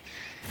menu.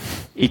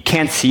 It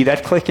can't see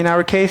that click in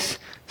our case,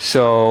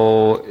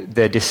 so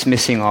the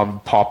dismissing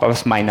of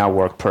pop-ups might not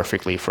work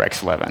perfectly for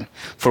X11.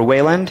 For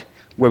Wayland,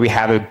 where we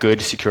have a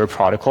good secure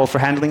protocol for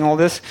handling all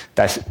this,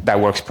 that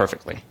works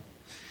perfectly.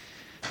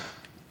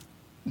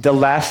 The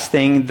last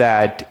thing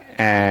that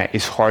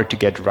is hard to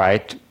get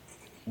right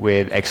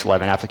with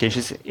X11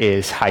 applications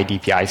is high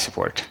DPI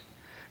support.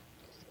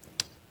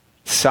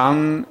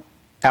 Some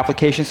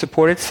applications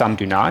support it, some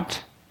do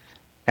not.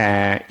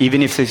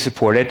 Even if they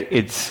support it,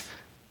 it's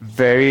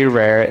very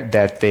rare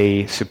that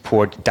they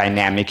support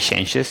dynamic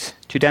changes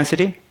to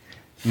density.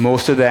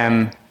 Most of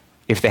them,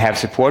 if they have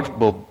support,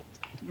 will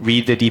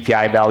read the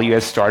DPI value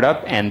as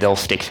startup, and they'll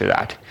stick to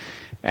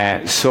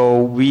that.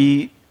 So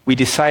we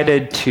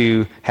decided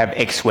to have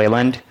X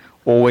Wayland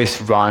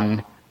always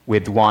run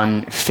with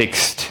one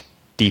fixed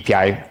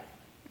DPI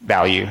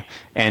value.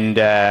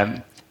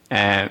 And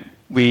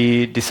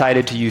we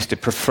decided to use the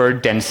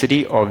preferred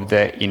density of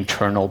the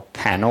internal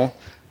panel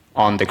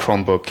on the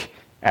Chromebook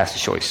as a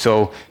choice.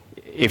 So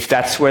if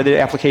that's where the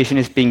application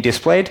is being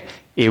displayed,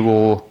 it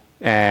will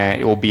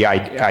be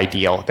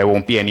ideal. There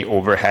won't be any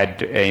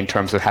overhead in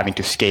terms of having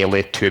to scale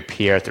it to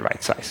appear at the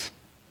right size.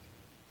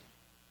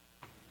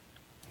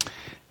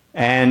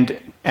 And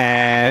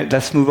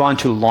let's move on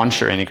to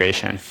launcher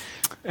integration.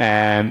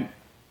 Chrome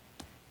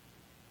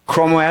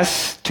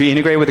OS, to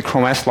integrate with the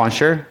Chrome OS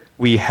launcher,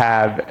 we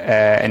have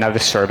another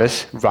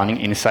service running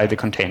inside the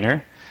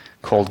container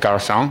called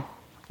Garçon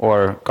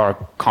or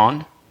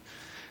Garcon.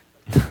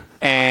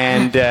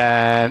 And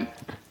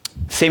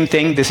same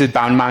thing, this is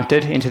bound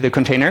mounted into the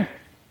container.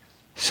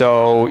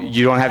 So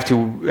you don't have to,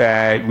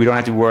 we don't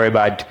have to worry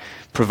about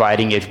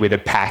providing it with a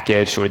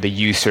package or the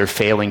user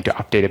failing to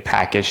update a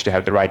package to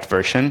have the right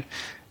version.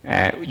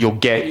 You'll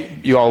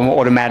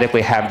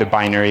automatically have the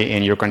binary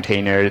in your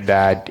container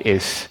that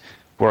is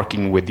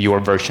working with your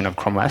version of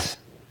Chrome OS.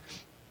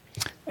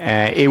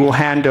 It will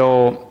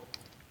handle,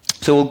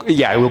 it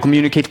will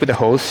communicate with the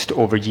host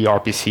over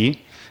gRPC,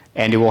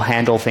 and it will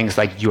handle things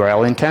like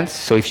URL intents.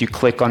 So if you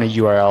click on a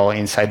URL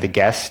inside the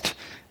guest,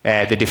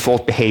 the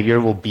default behavior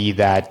will be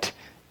that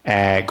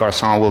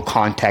Garçon will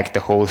contact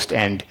the host,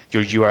 and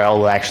your URL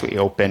will actually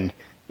open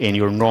in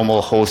your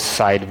normal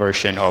host-side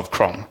version of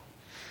Chrome.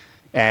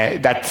 You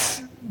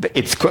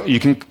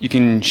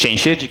can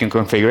change it, you can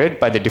configure it,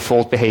 but the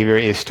default behavior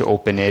is to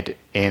open it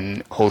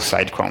in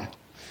host-side Chrome.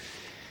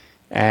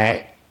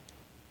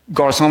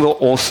 Garçon will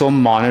also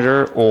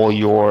monitor all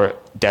your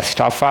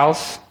desktop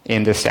files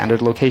in the standard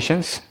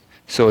locations.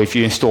 So if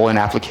you install an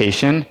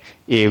application,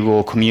 it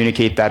will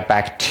communicate that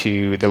back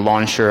to the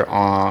launcher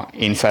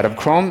inside of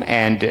Chrome,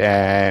 and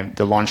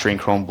the launcher in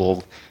Chrome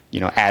will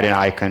add an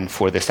icon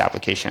for this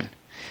application.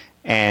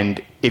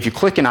 And if you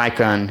click an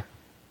icon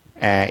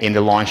in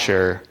the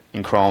launcher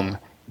in Chrome,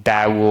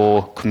 that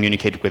will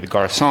communicate with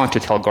Garçon to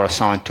tell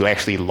Garçon to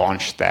actually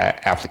launch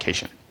that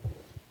application.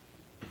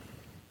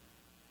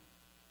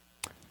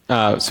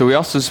 So we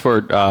also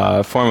support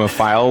form of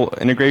file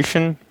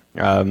integration.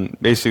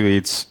 Basically,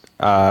 it's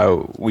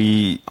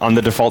on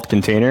the default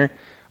container,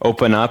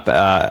 open up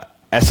a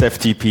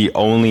SFTP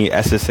only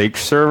SSH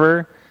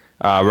server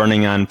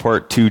running on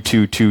port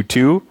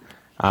 2222.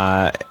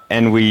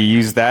 And we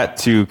use that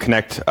to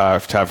connect,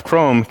 to have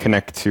Chrome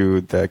connect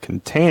to the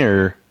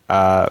container,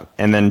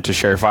 and then to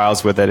share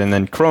files with it. And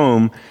then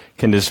Chrome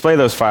can display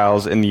those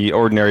files in the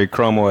ordinary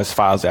Chrome OS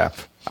Files app.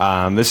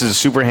 This is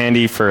super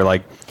handy for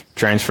like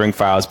transferring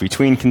files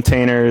between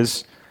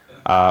containers,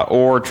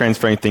 or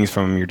transferring things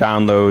from your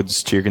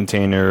downloads to your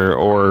container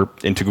or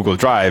into Google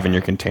Drive in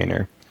your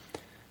container.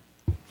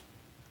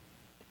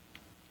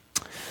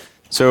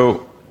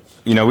 So,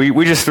 you know,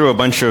 we just threw a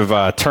bunch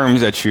of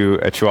terms at you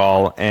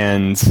all,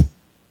 and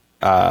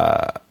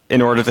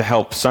in order to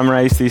help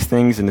summarize these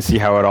things and to see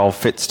how it all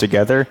fits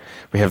together,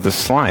 we have this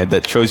slide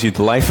that shows you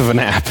the life of an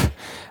app.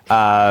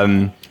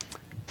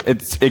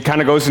 It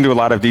kind of goes into a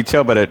lot of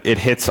detail, but it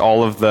hits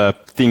all of the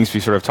things we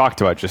sort of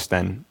talked about just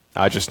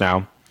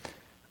now.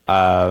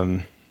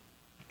 And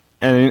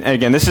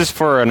again, this is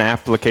for an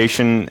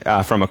application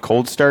from a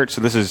cold start.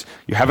 So this is,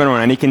 you haven't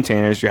run any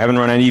containers, you haven't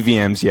run any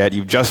VMs yet,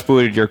 you've just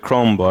booted your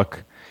Chromebook,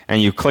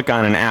 and you click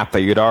on an app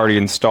that you'd already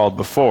installed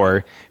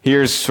before.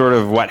 Here's sort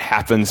of what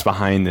happens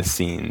behind the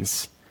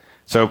scenes.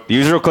 So the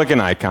user will click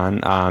an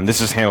icon. This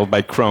is handled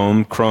by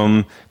Chrome.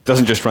 Chrome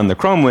doesn't just run the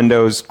Chrome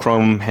windows.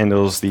 Chrome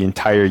handles the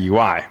entire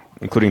UI,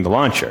 including the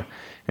launcher.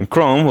 And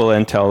Chrome will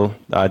then tell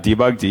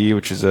debugd,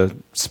 which is a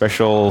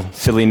special,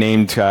 silly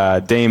named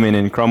daemon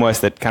in Chrome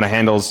OS that kind of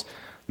handles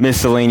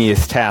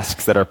miscellaneous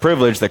tasks that are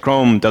privileged that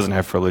Chrome doesn't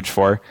have privilege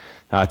for,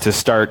 to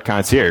start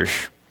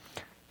Concierge.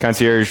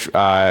 Concierge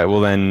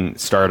will then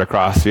start a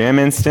cross-VM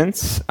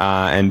instance,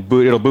 and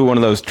it'll boot one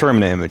of those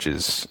Termina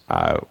images.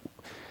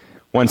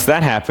 Once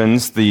that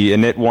happens, the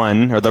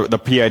init1, or the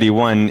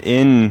PID1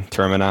 in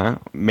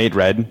Termina, made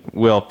red,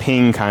 will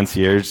ping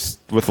Concierge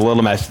with a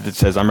little message that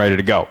says, I'm ready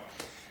to go.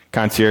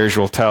 Concierge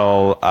will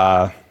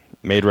tell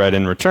made red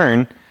in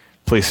return,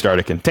 please start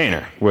a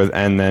container,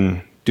 and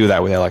then do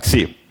that with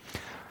LXC.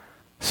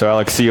 So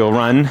LXC will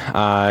run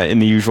in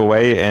the usual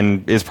way,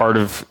 and as part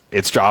of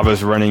its job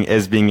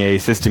as being a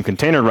system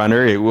container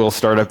runner, it will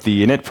start up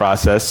the init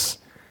process,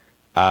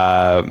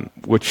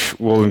 which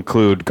will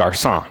include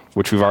Garçon,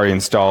 which we've already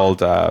installed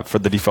for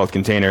the default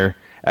container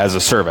as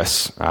a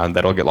service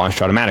that'll get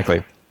launched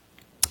automatically.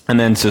 And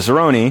then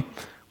Cicerone,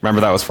 remember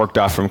that was forked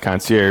off from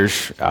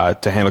Concierge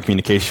to handle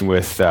communication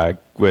with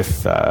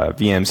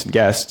VMs and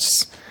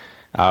guests,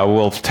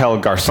 will tell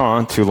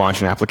Garçon to launch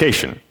an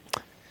application.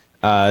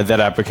 That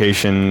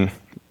application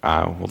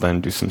will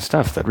then do some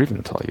stuff that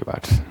Reveman will tell you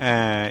about.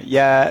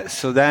 Yeah,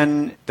 so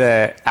then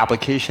the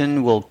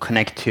application will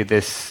connect to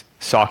this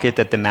socket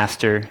that the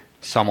master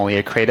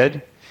sommelier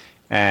created.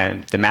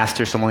 And the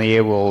master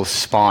sommelier will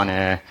spawn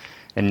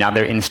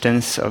another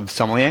instance of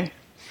sommelier.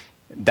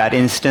 That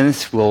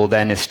instance will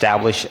then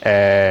establish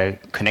a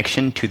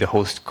connection to the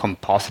host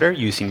compositor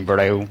using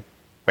Virtual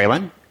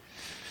Wayland.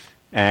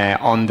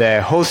 On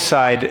the host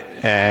side,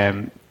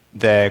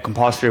 the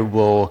compositor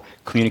will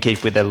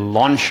communicate with the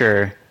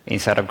launcher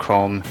inside of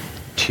Chrome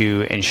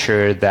to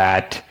ensure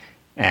that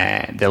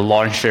the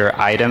launcher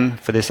item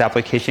for this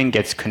application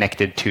gets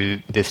connected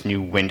to this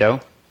new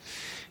window.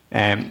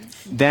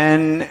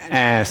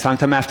 Then,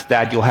 sometime after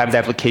that, you'll have the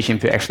application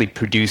to actually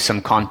produce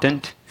some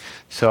content.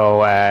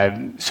 So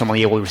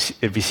sommelier will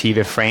receive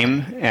a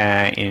frame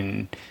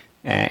in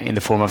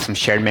the form of some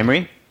shared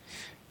memory.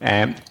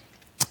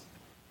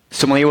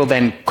 Sommelier will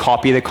then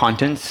copy the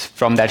contents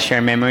from that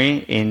shared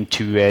memory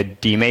into a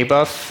DMA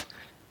buff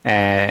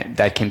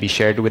that can be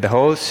shared with the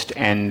host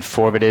and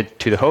forwarded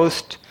to the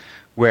host,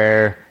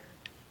 where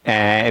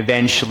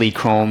eventually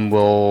Chrome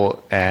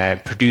will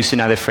produce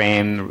another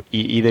frame,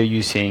 either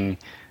using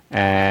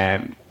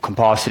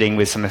compositing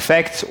with some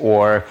effects,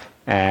 or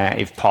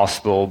if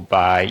possible,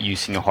 by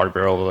using a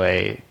hardware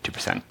overlay to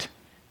present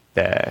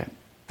the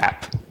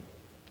app.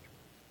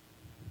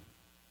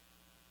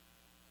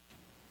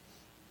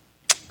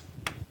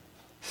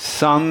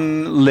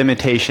 Some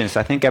limitations.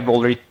 I think I've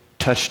already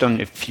touched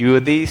on a few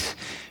of these.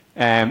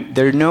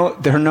 There are no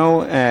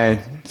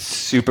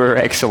Super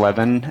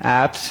X11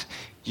 apps.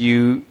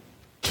 You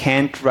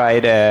can't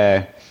write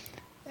a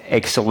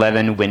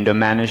X11 window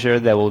manager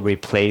that will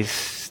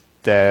replace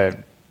the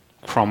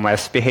Chrome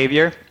OS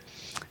behavior.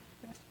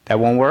 That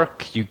won't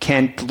work. You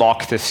can't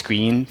lock the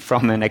screen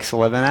from an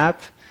X11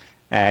 app.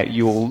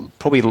 You'll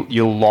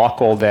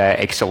lock all the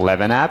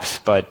X11 apps,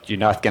 but you're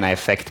not going to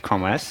affect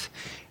Chrome OS.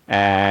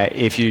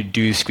 If you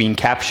do screen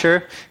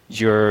capture,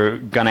 you're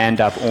going to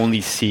end up only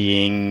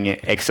seeing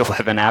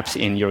X11 apps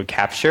in your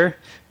capture,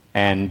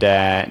 and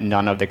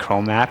none of the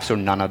Chrome apps or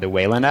none of the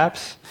Wayland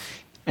apps.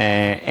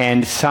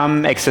 And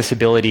some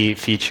accessibility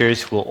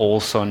features will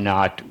also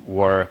not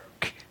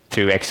work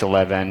through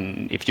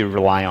X11 if you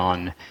rely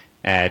on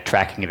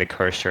tracking of the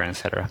cursor,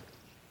 etc.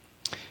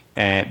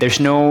 There's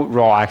no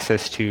raw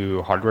access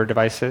to hardware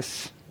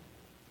devices.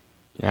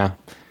 Yeah.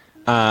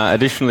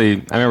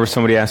 Additionally, I remember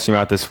somebody asked me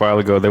about this a while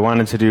ago. They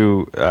wanted to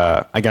do,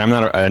 again, I'm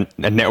not a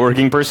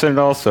networking person at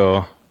all,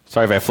 so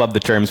sorry if I flubbed the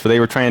terms, but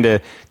they were trying to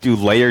do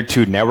layer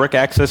 2 network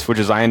access, which,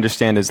 as I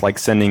understand, is like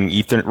sending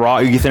raw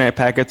Ethernet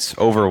packets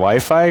over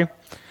Wi-Fi.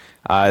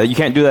 You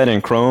can't do that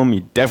in Chrome. You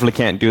definitely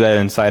can't do that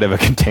inside of a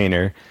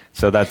container.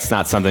 So that's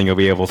not something you'll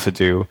be able to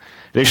do.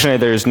 Additionally,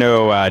 there's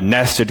no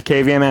nested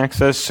KVM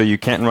access, so you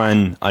can't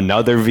run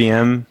another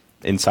VM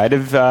inside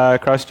of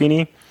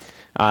Crostini.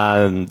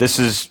 This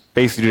is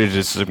basically due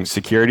to some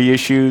security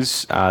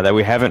issues that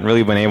we haven't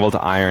really been able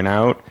to iron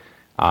out.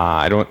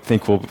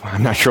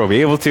 I'm not sure we'll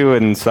be able to,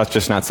 and so that's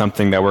just not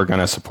something that we're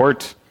going to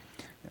support.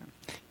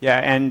 Yeah,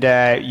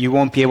 and you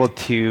won't be able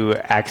to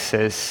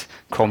access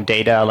Chrome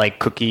data like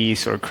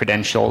cookies or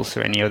credentials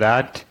or any of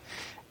that.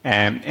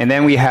 And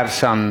then we have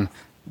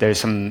there's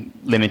some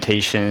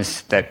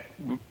limitations that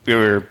we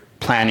were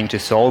planning to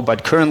solve,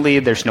 but currently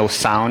there's no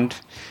sound.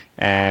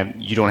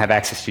 You don't have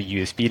access to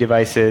USB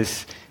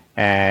devices.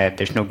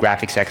 There's no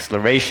graphics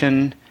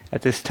acceleration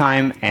at this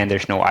time, and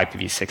there's no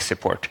IPv6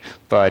 support.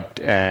 But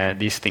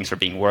these things are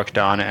being worked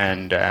on,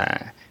 and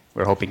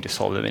we're hoping to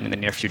solve them in the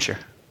near future.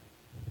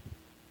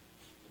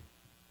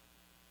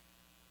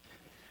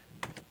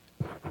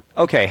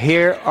 Okay,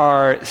 here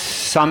are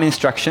some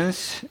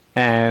instructions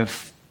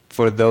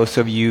for those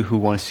of you who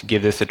want to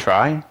give this a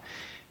try.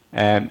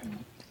 The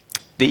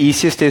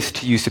easiest is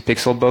to use a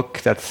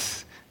Pixelbook.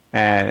 That's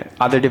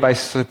other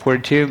devices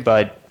supported too,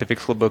 but the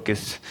Pixelbook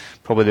is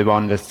probably the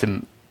one that's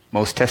the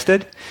most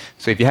tested.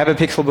 So if you have a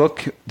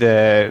Pixelbook,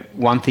 the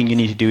one thing you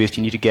need to do is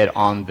you need to get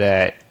on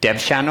the dev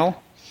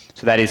channel.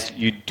 So that is,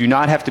 you do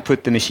not have to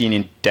put the machine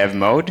in dev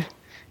mode.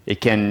 It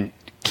can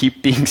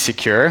keep being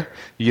secure.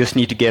 You just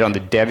need to get on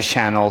the dev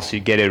channel so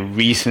you get a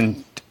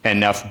recent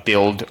enough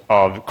build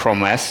of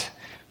Chrome OS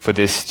for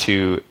this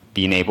to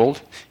be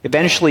enabled.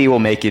 Eventually, we'll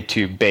make it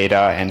to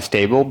beta and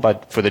stable,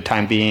 but for the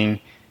time being,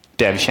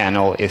 dev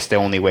channel is the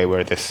only way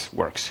where this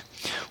works.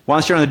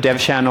 Once you're on the dev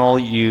channel,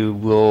 you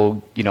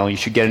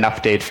should get an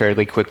update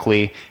fairly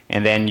quickly,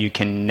 and then you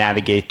can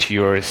navigate to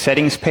your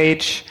settings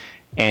page,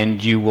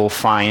 and you will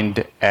find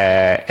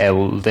a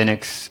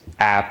Linux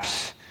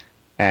apps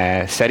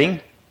setting,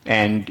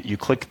 and you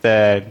click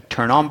the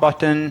turn on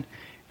button,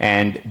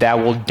 and that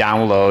will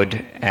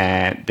download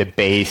the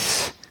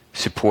base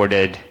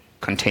supported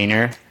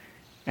container.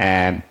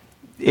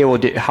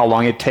 How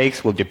long it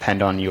takes will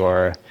depend on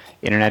your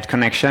internet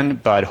connection,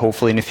 but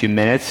hopefully in a few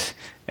minutes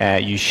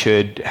you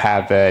should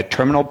have a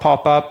terminal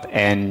pop up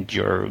and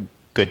you're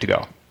good to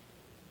go.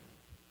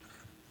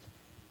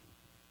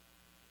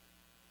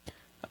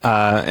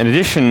 In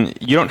addition,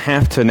 you don't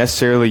have to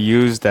necessarily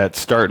use that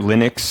Start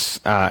Linux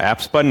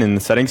apps button in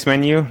the settings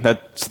menu.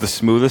 That's the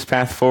smoothest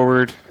path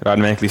forward. It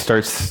automatically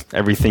starts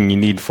everything you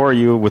need for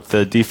you with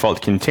the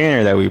default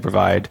container that we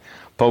provide.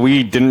 But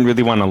we didn't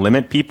really want to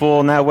limit people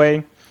in that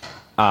way.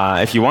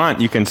 If you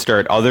want, you can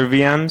start other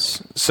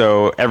VMs.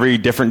 So every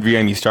different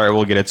VM you start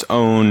will get its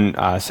own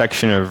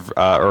section of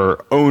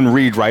or own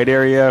read-write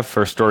area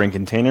for storing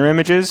container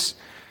images.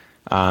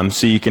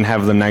 So you can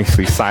have them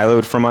nicely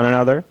siloed from one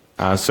another.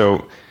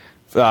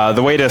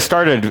 The way to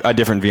start a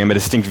different VM, a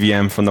distinct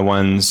VM from the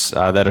ones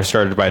that are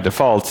started by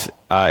default,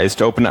 is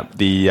to open up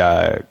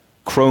the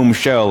Chrome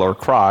shell or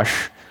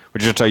Crosh,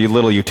 which is a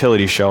little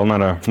utility shell,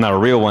 not a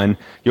real one.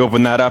 You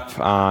open that up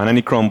on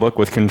any Chromebook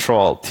with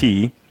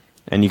Control-T,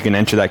 and you can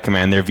enter that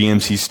command there,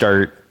 vmc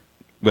start,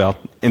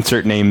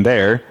 insert name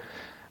there.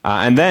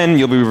 And then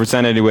you'll be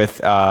presented with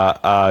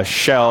a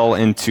shell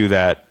into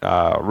that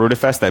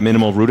rootfs, that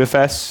minimal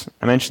rootfs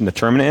I mentioned, the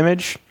terminal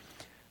image.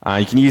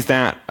 You can use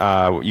that.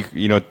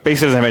 Basically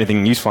doesn't have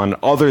anything useful on it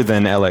other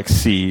than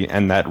LXC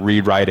and that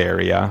read-write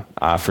area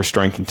for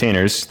storing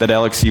containers. That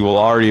LXC will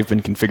already have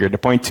been configured to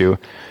point to.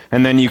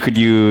 And then you could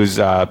use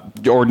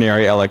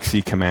ordinary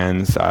LXC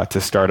commands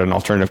to start an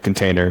alternative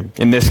container.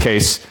 In this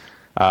case,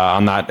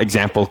 on that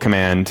example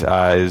command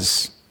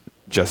is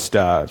just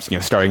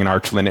starting an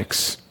Arch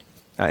Linux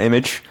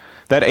image.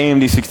 That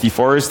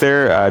AMD64 is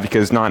there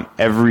because not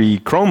every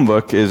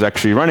Chromebook is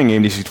actually running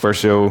AMD64,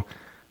 so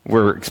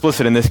we're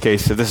explicit in this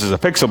case if this is a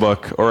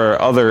Pixelbook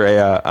or other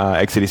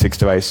x86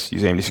 device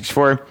using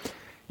AMD64.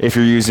 If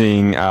you're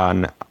using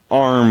an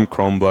ARM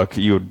Chromebook,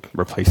 you would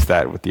replace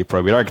that with the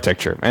appropriate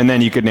architecture. And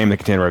then you could name the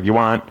container whatever you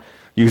want.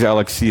 Use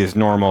LXC as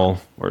normal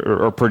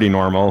or pretty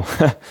normal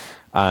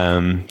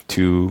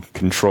to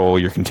control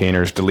your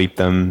containers, delete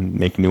them,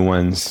 make new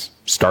ones,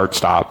 start,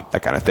 stop,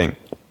 that kind of thing.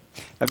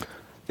 I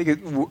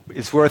think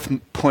it's worth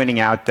pointing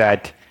out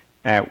that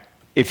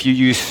if you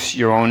use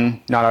your own,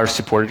 not our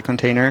supported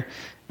container,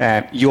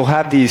 you'll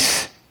have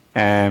these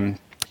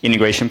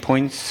integration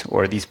points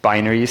or these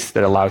binaries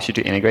that allows you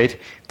to integrate.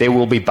 They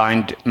will be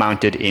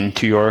mounted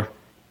into your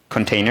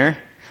container,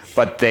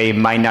 but they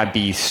might not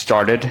be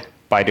started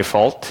by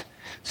default.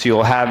 So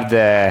you'll have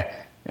the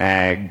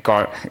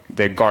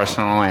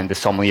Garçon and the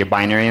Sommelier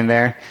binary in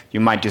there.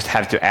 You might just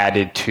have to add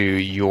it to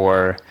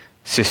your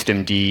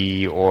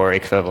systemd or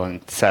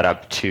equivalent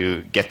setup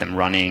to get them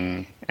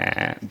running,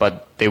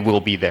 but they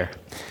will be there.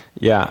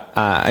 Yeah,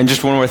 and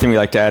just one more thing we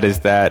like to add is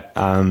that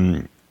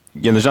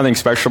there's nothing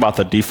special about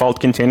the default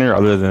container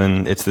other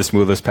than it's the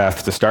smoothest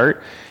path to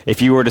start.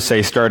 If you were to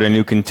say start a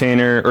new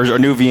container or a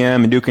new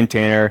VM, a new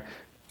container,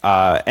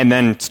 and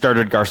then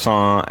started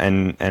Garçon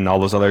and all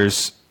those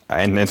others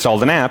and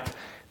installed an app,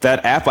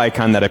 that app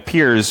icon that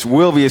appears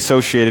will be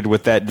associated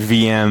with that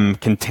VM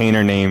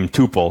container name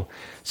tuple.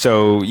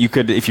 So you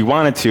could, if you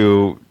wanted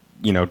to,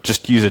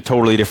 just use a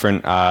totally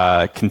different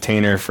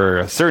container for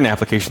a certain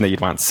application that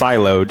you'd want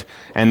siloed,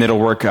 and it'll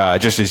work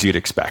just as you'd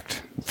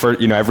expect. For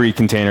every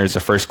container is a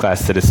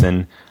first-class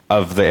citizen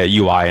of the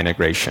UI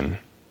integration.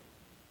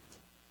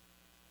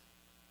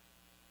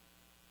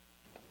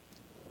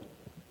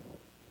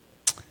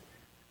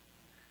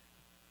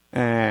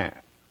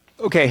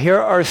 Okay, here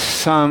are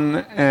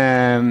some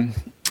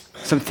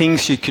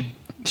things you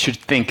should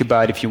think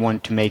about if you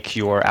want to make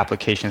your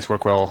applications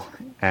work well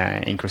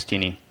in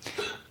Crostini.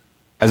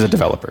 As a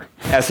developer.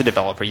 As a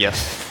developer,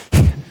 yes.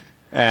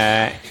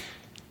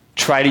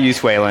 Try to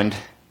use Wayland.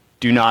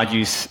 Do not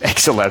use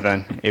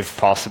X11 if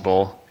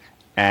possible.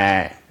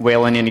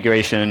 Wayland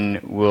integration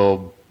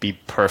will be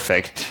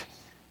perfect.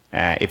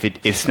 If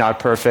it is not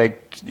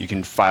perfect, you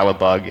can file a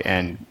bug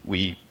and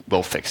we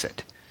will fix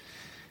it.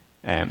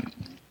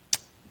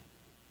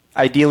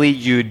 Ideally,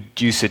 you'd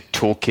use a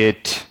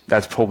toolkit.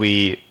 That's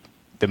probably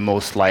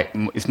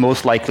it's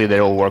most likely that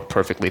it will work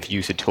perfectly if you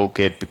use a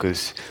toolkit,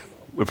 because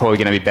we're probably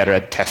going to be better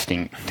at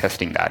testing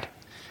that.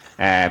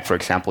 For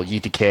example,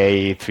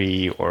 GTK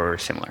 3 or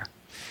similar.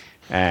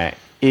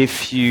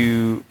 If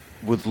you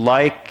would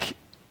like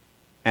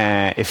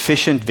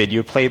efficient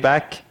video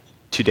playback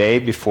today,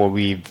 before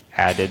we've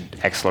added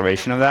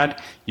acceleration of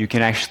that, you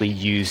can actually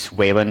use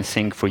Wayland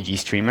Sync for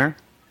GStreamer,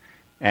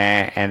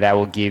 and that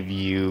will give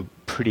you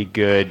pretty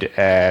good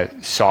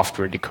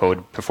software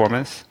decode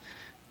performance,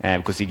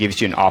 because it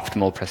gives you an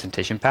optimal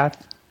presentation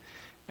path.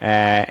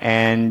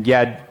 And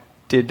yeah,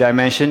 did I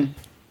mention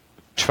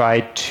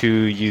try to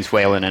use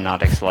Wayland and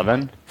not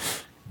X11?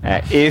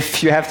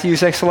 If you have to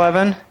use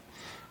X11,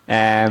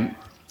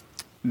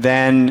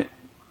 then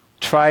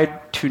try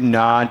to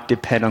not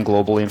depend on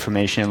global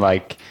information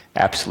like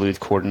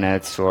absolute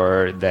coordinates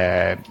or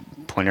the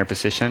pointer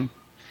position.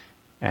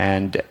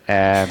 And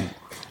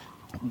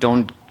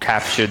don't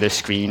capture the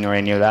screen or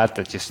any of that.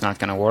 That's just not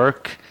going to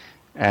work.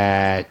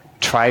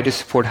 Try to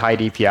support high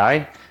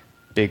DPI,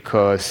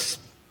 because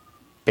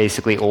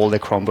basically all the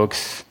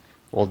Chromebooks,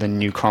 all the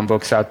new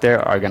Chromebooks out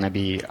there are going to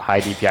be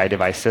high DPI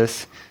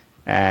devices.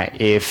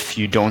 If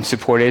you don't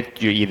support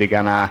it, you're either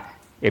going to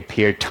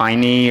appear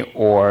tiny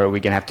or we're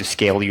going to have to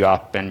scale you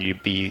up and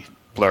you'd be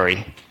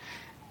blurry.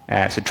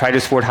 So try to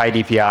support high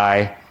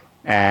DPI.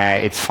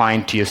 It's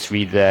fine to just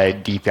read the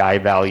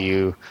DPI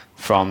value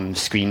from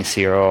screen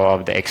 0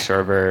 of the X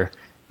server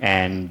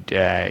and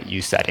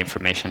use that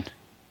information.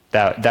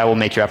 That will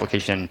make your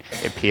application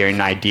appear in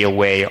an ideal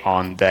way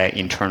on the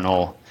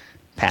internal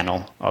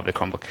panel of the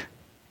Chromebook.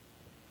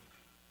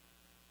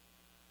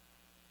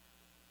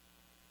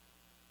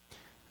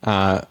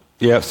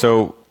 Yeah,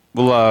 so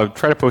we'll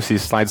try to post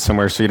these slides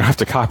somewhere so you don't have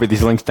to copy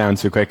these links down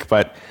too quick.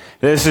 But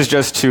this is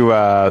just to,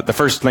 the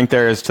first link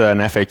there is to an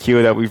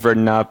FAQ that we've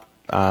written up.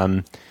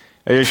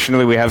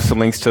 Additionally, we have some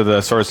links to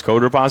the source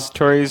code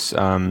repositories.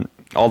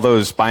 All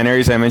those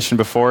binaries I mentioned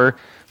before,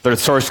 the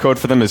source code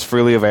for them is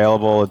freely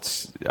available.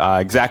 It's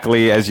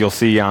exactly as you'll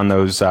see on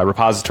those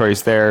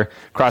repositories there.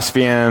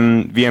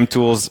 CrossVM, VM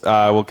tools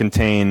will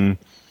contain,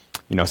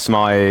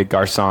 small a,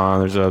 Garçon.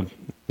 There's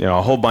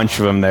a whole bunch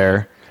of them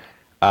there.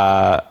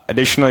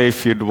 Additionally,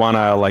 if you'd want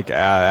to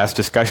ask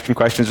discussion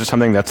questions or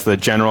something, that's the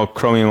general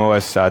Chromium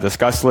OS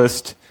discuss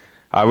list.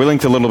 We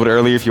linked a little bit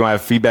earlier if you want to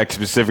have feedback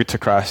specific to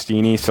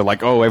Crostini. So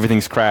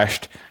everything's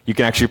crashed, you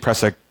can actually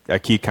press a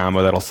key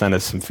combo that'll send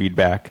us some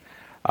feedback.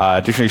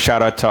 Additionally,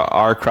 shout out to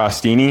R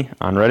Crostini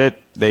on Reddit.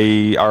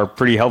 They are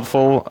pretty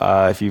helpful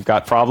if you've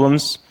got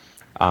problems,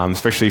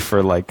 especially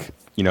for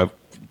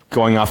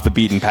going off the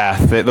beaten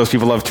path. Those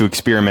people love to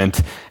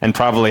experiment and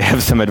probably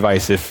have some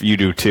advice if you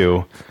do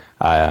too.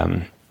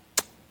 And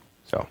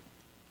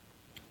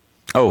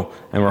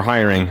we're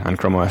hiring on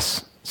Chrome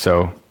OS.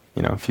 So,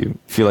 if you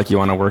feel like you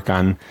want to work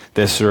on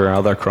this or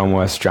other Chrome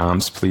OS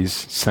jobs, please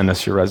send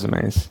us your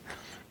resumes.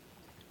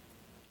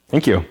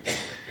 Thank you.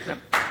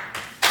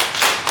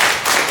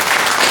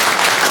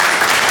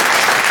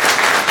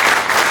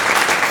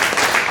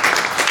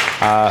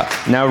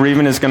 Now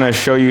Reveman is going to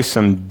show you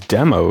some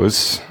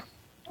demos.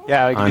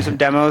 Yeah, we can do some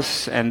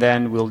demos, and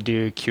then we'll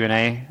do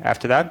Q&A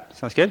after that.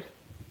 Sounds good?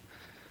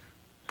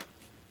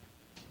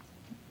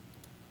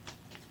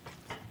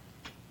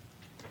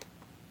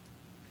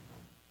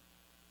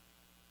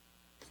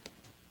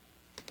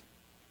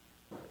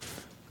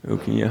 Oh,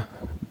 can you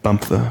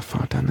bump the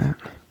font on that?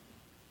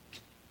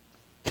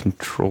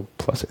 Control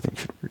plus, I think,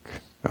 should work.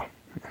 Oh,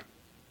 yeah.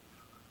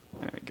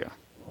 There we go.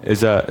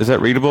 Is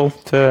that readable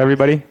to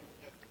everybody?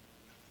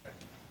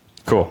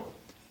 Cool.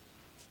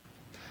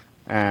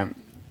 All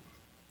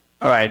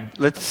right,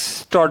 let's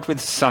start with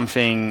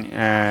something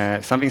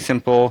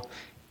simple.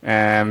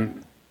 Let's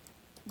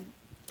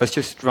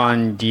just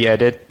run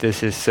gedit.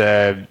 This is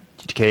a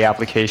GTK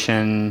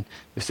application.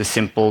 It's a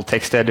simple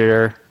text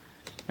editor.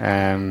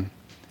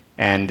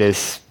 and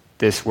this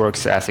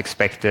works as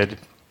expected,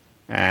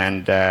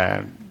 and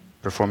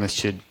performance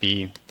should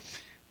be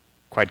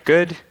quite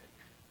good.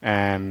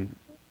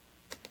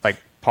 Like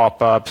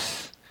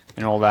pop-ups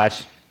and all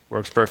that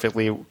works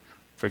perfectly.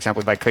 For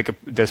example, if I click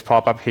this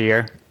pop-up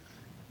here,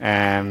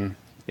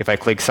 if I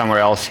click somewhere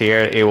else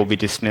here, it will be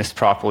dismissed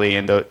properly,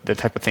 and the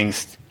type of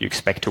things you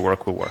expect to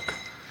work will work.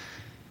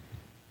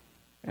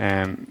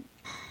 Then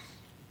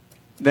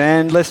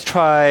let's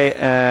try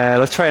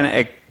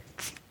an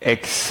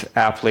X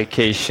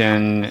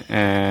application.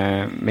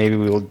 Maybe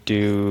we'll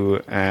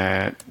do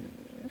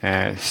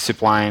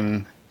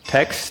Sublime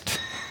Text.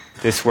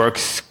 This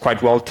works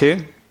quite well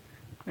too.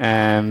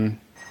 It's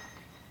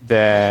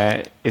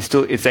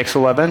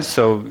X11,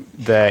 so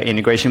the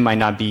integration might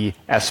not be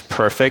as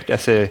perfect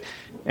as a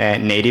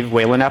native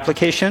Wayland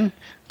application,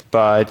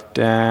 but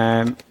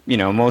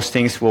most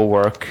things will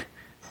work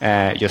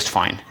just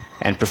fine,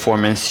 and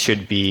performance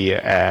should be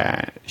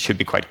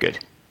quite good.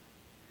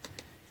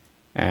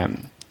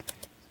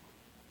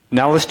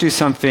 Now let's do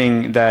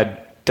something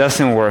that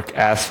doesn't work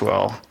as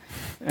well.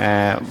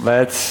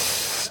 Let's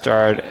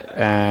start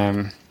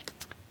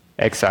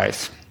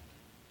X-Eyes.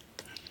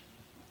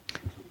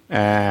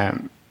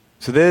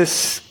 So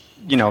this,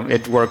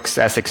 it works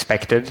as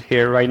expected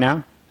here right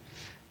now.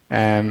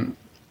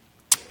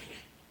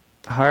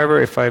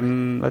 However, if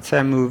let's say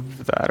I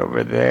move that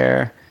over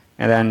there,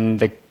 and then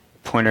the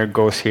pointer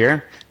goes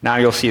here, now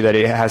you'll see that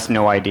it has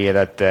no idea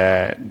that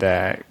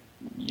the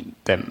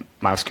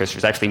mouse cursor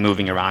is actually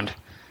moving around.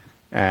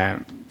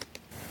 And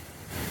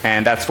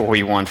that's what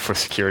we want for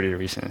security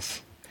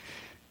reasons.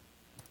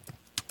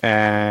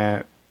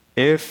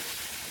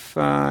 If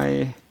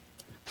I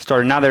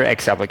start another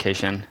X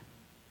application,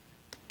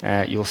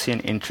 you'll see an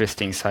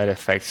interesting side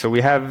effect. So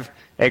we have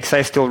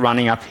Xi still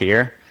running up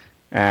here.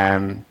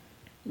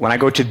 When I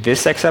go to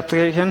this X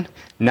application,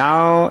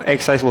 now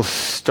Xi will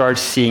start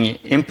seeing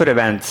input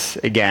events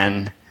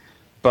again,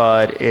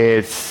 but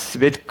it's a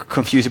bit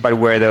confused about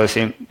where those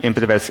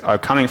input events are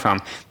coming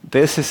from.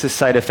 This is a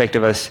side effect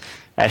of us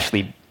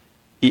actually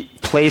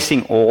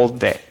placing all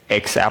the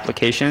X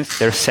applications,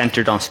 they're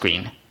centered on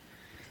screen.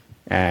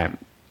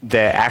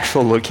 The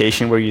actual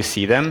location where you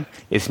see them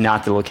is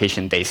not the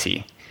location they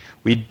see.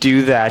 We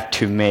do that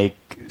to make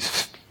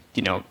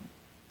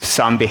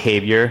some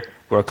behavior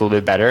work a little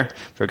bit better.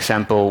 For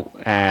example,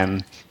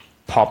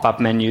 pop-up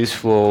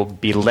menus will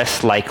be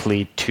less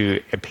likely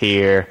to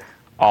appear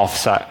off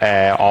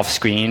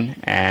screen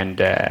and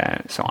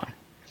so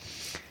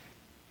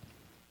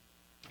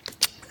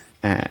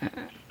on.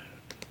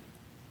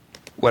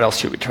 What else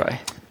should we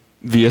try?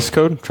 VS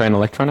Code, try an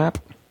Electron app.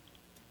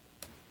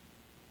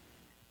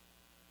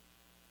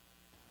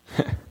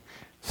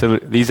 So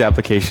these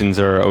applications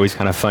are always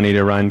kind of funny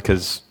to run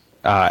because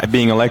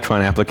being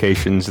Electron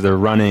applications, they're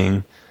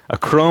running a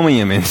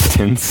Chromium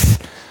instance,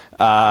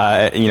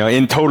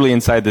 totally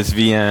inside this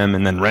VM,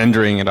 and then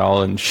rendering it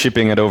all and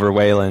shipping it over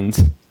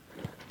Wayland.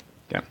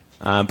 Yeah.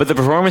 But the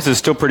performance is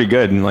still pretty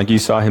good, and like you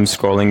saw him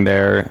scrolling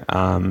there,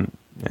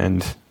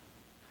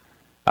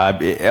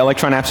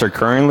 Electron apps are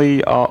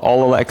currently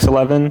all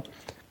X11,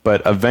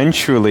 but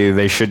eventually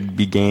they should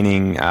be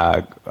gaining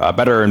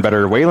better and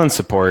better Wayland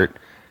support.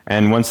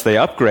 And once they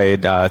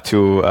upgrade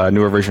to a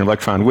newer version of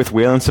Electron with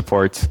Wayland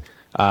support,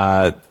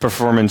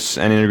 performance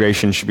and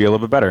integration should be a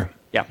little bit better.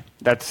 Yeah,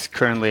 that's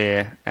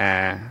currently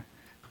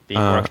being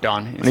worked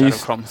on inside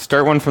of Chrome.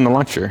 Start one from the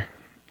launcher.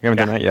 You haven't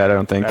done that yet, I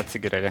don't think. That's a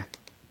good idea.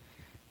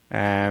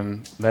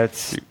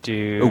 Let's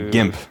do...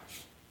 GIMP.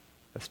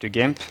 Let's do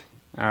GIMP.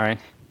 All right.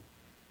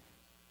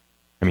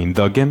 I mean,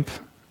 the GIMP.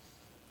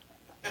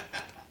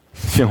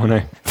 If you don't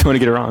want to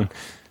get it wrong.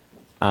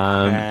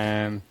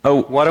 Why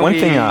don't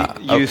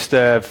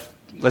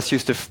let's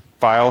use the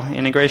file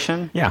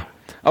integration. Yeah.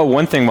 Oh,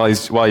 one thing while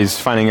he's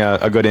finding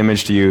a good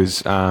image to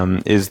use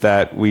is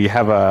that we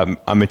have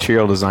a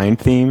material design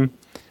theme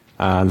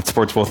that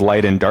supports both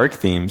light and dark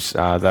themes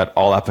that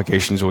all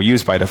applications will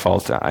use by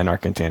default in our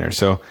container.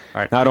 So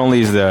not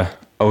only is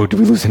did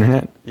we lose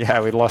internet?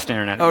 Yeah, we lost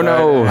internet. Oh,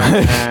 no.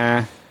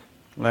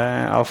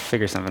 I'll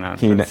figure something out.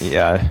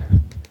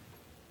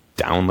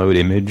 Download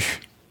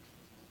image.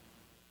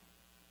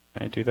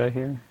 Can I do that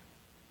here?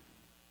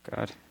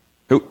 God.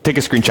 Oh, take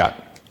a screenshot.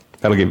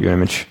 That'll give you an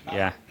image.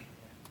 Yeah.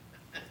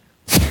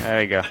 There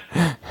we go.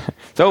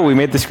 So we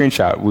made the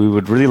screenshot. We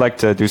would really like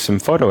to do some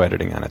photo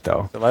editing on it,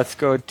 though. So let's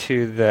go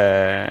to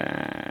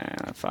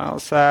the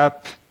Files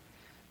app.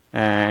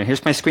 And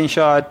here's my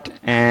screenshot.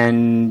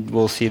 And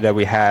we'll see that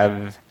we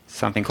have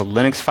something called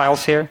Linux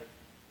files here.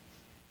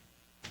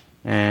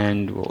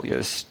 And we'll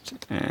just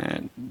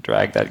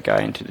drag that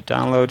guy into the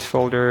downloads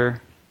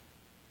folder.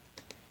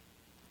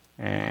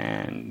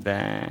 And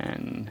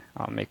then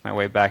I'll make my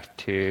way back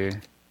to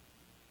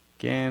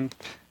GIMP.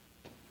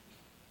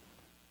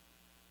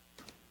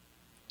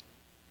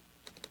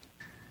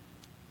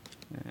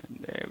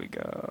 And there we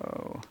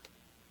go.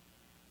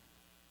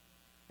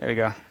 There we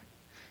go.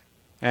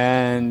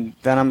 And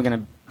then I'm going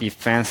to be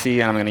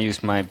fancy, and I'm going to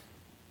use my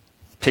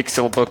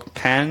Pixelbook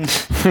pen.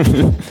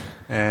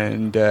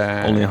 and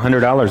Only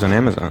 $100 on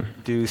Amazon.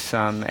 do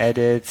some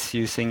edits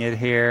using it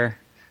here.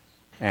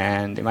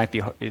 And it might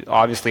be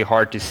obviously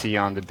hard to see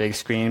on the big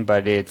screen,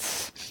 but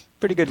it's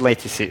pretty good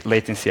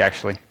latency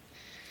actually.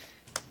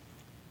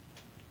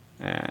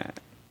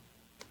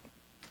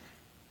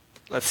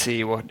 Let's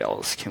see, what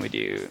else can we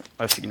do?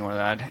 Let's ignore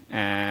that.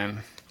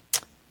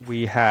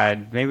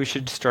 Maybe we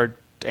should start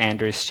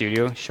Android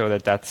Studio, show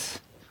that that's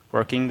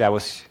working. That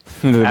was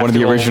one of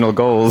the original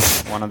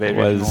goals. One of the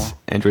original was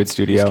Android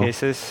Studio use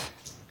cases.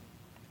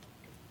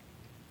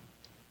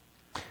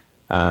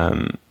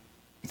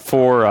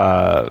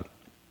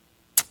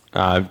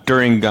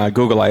 During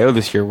Google I/O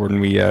this year, when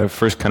we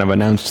first kind of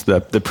announced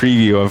the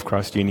preview of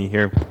Crostini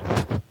here,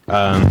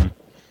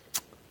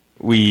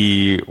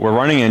 we were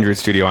running Android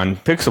Studio on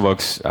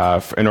Pixelbooks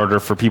in order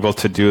for people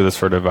to do the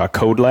sort of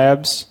code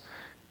labs,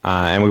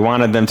 and we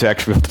wanted them to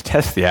actually be able to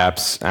test the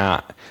apps.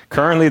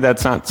 Currently,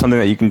 that's not something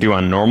that you can do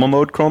on normal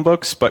mode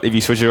Chromebooks, but if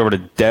you switch it over to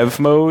dev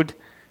mode,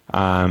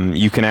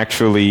 you can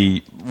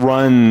actually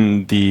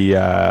run the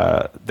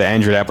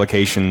Android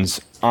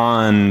applications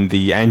on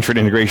the Android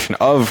integration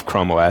of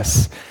Chrome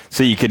OS,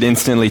 so you could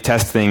instantly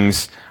test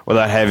things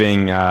without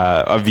having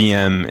a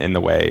VM in the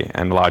way,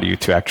 and allowed you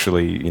to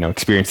actually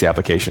experience the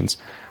applications.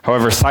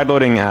 However,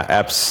 sideloading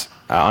apps,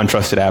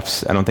 untrusted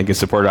apps, I don't think is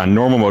supported on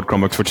normal mode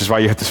Chromebooks, which is why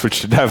you have to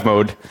switch to dev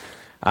mode.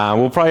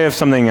 We'll probably have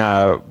something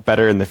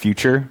better in the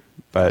future,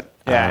 but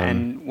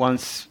and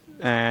once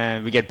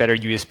we get better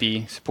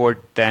USB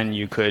support, then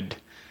you could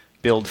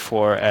build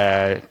for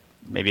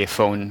maybe a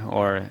phone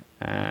or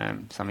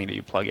something that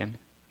you plug in.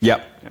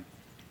 Yep.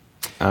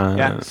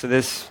 So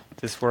this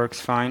works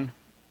fine.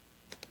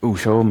 Ooh,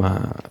 show them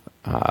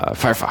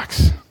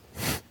Firefox.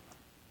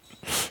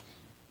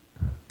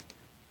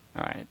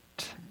 All right.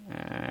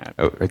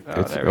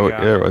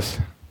 There it was.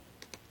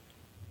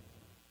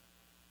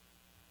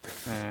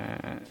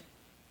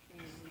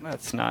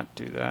 Let's not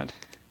do that.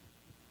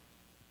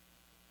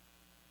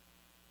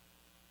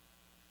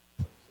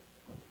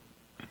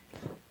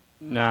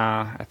 No,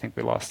 I think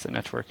we lost the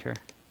network here.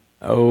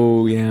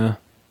 Oh, yeah.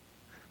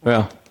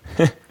 Well,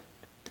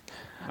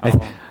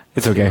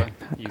 it's okay.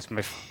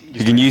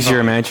 You can use your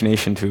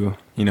imagination to,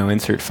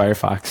 insert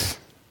Firefox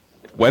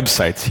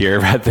websites here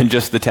rather than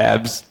just the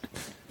tabs.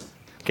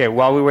 Okay,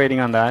 while we're waiting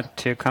on that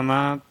to come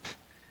up,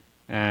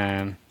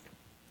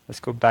 let's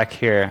go back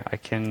here. I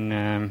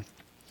can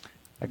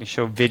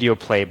show video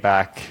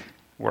playback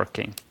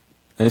working.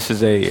 And this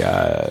is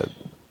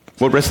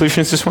what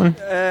resolution is this one?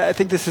 I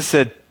think this is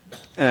a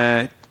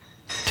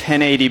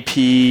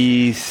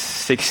 1080p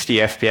 60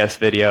 FPS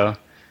video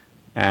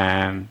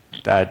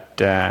that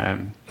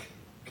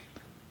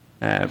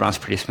runs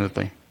pretty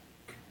smoothly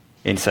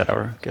inside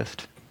our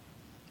guest.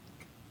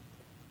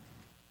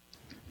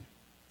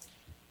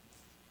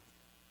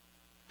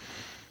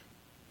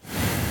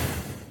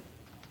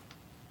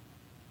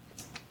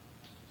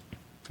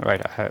 All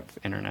right, I have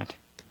internet.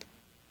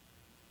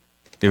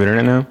 Do you have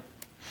internet now?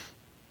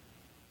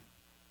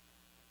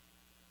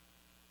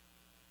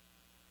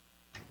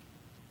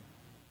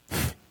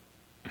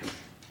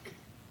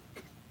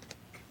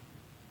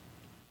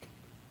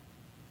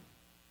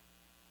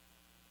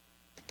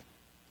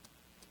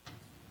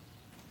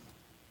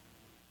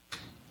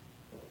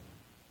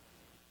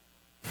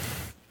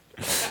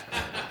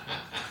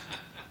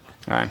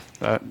 All right,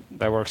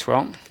 that works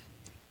well.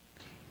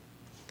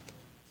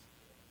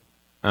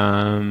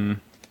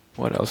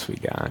 What else we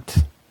got?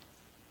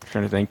 I'm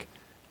trying to think.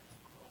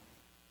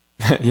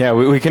 Yeah,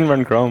 we can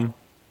run Chrome.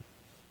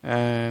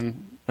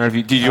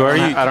 Did you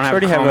already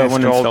have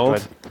one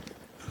installed?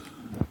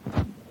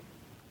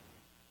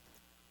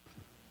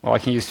 Well, I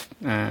can use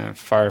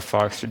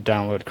Firefox to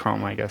download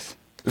Chrome, I guess.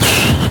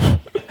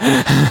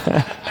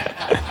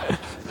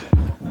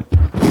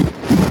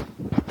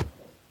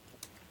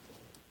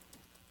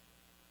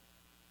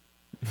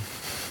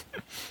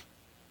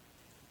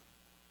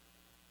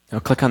 No,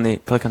 click on the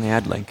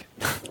ad link.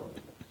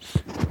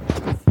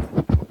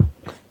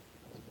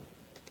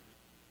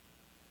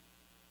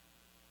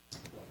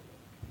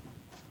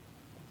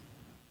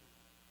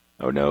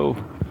 Oh no.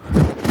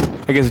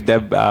 I guess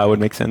Deb would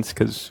make sense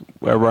because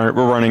we're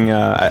running.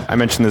 I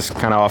mentioned this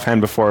kind of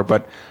offhand before,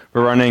 but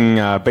we're running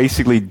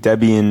basically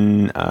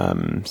Debian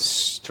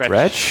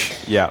Stretch.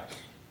 Yeah.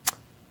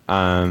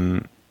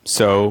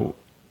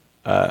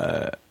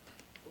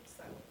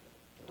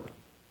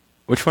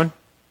 Which one?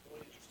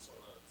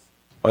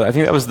 Oh, I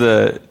think that was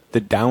the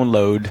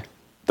download,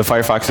 the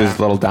Firefox's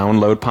little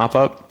download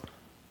pop-up.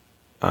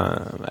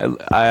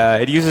 I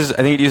think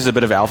it uses a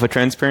bit of alpha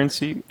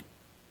transparency,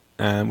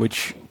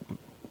 which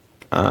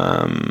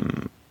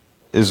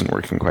isn't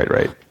working quite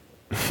right.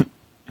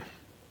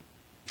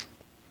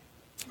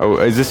 Oh,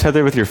 is this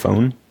tethered with your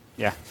phone?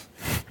 Yeah,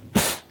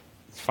 it's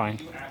fine.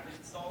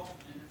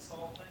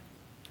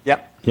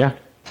 Yep. Yeah.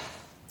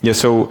 Yeah,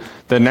 so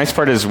the nice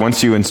part is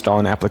once you install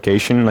an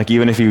application, like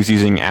even if he was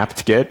using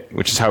apt-get,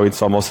 which is how we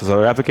install most of his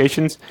other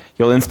applications,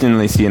 you'll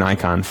instantly see an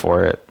icon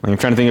for it. Like I'm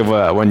trying to think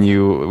of when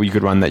you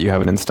could run that you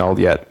haven't installed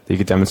yet, that you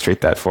could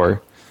demonstrate that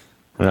for.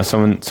 I don't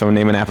know, someone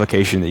name an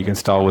application that you can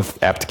install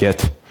with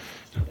apt-get.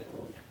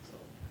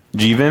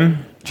 GVim?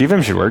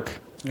 GVim should work.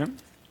 Yep.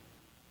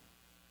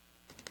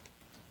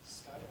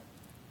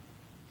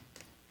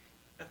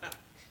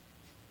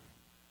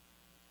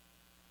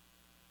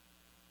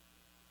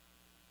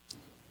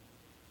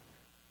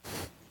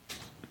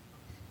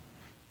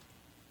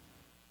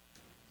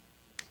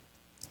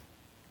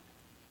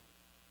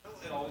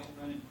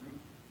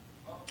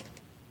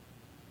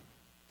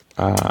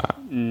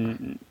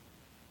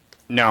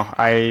 No,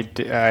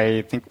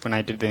 I think when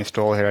I did the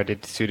install here, I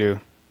did sudo.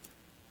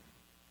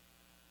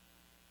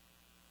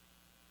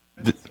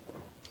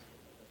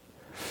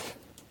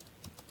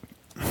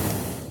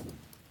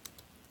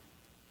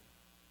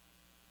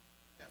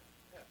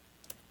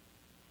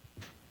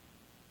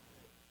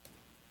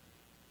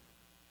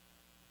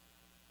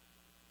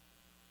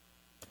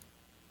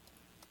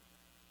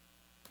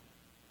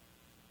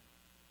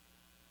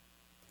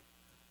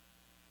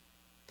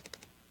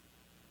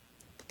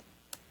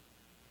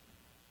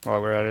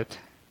 While we're at it.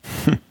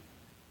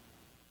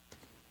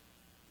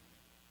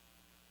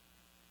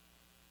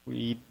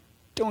 We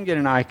don't get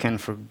an icon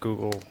for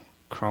Google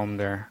Chrome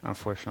there,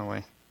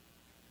 unfortunately.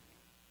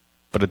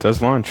 But it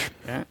does launch.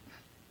 Yeah.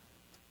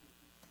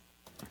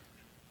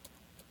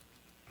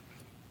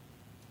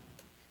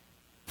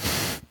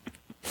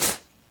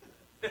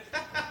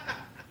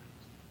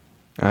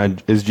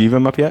 Is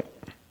GVim up yet?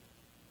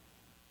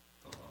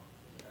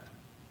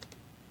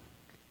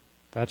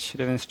 That should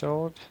have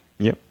installed.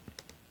 Yep.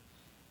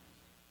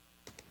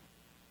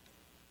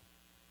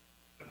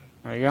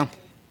 There you go.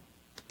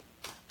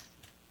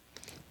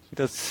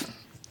 That's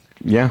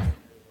Yeah.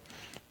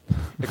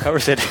 it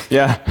covers it.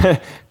 Yeah.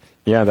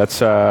 Yeah,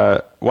 that's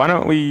why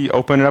don't we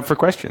open it up for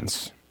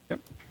questions? Yep.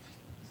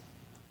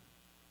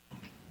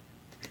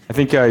 I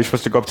think you're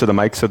supposed to go up to the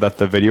mic so that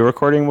the video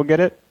recording will get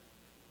it.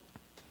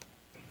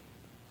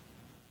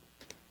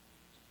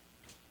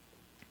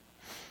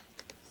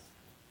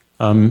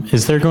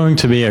 Is there going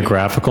to be a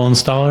graphical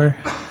installer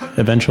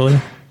eventually?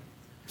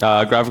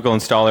 Graphical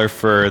installer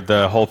for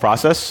the whole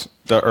process,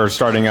 or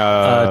starting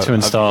To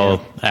install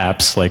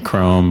apps like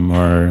Chrome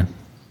or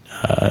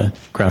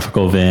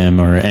graphical Vim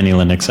or any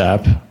Linux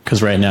app?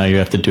 Because right now you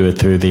have to do it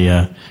through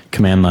the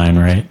command line,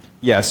 right?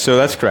 Yes, so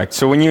that's correct.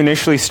 So when you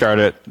initially start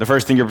it, the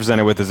first thing you're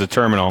presented with is a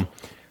terminal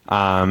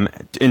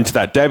into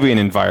that Debian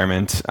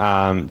environment.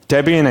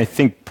 Debian, I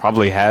think,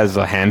 probably has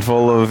a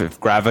handful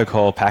of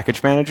graphical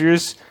package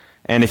managers.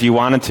 And if you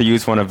wanted to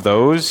use one of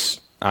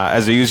those,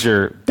 as a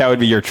user, that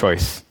would be your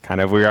choice. Kind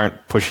of, we aren't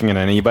pushing it on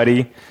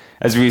anybody.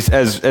 As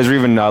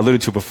Reveman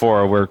alluded to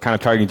before, we're kind of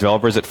targeting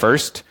developers at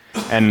first,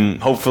 and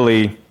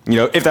hopefully,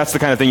 if that's the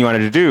kind of thing you wanted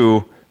to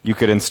do, you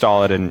could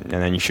install it, and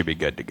then you should be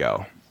good to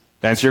go.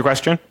 To answer your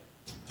question?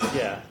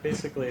 Yeah,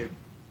 basically,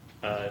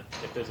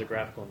 if there's a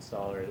graphical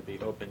installer, it'll be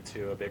open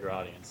to a bigger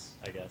audience,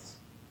 I guess,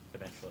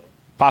 eventually.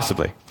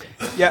 Possibly.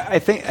 Yeah, I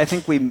think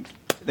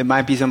there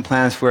might be some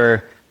plans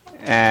where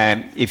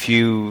if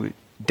you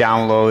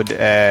download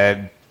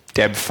a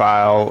deb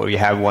file or you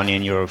have one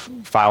in your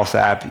Files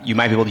app, you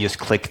might be able to just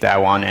click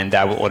that one and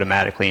that will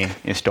automatically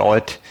install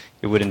it.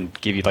 It wouldn't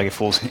give you like a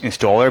full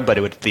installer, but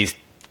it would at least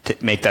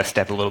make that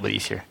step a little bit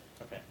easier.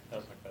 Okay, that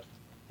was my question.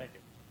 Thank you.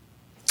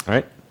 All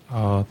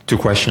right. Two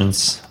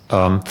questions.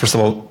 First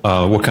of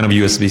all, what kind of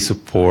USB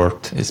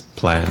support is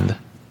planned?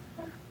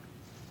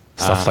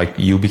 Stuff like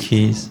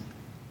YubiKeys?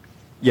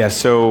 Yeah,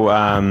 so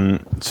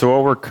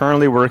what we're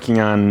currently working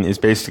on is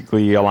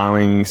basically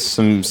allowing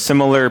some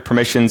similar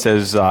permissions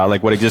as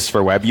like what exists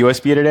for web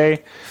USB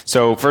today.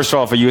 So first of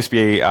all, if a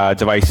USB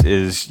device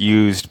is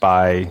used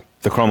by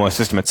the Chrome OS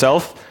system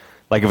itself,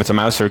 like if it's a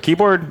mouse or a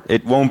keyboard,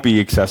 it won't be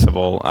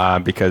accessible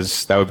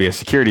because that would be a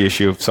security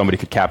issue if somebody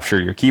could capture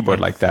your keyboard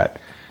like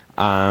that.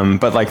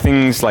 But like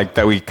things like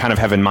that we kind of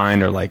have in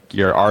mind are like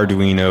your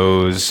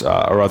Arduinos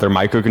or other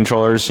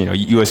microcontrollers,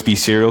 USB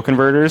serial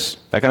converters,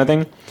 that kind of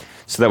thing.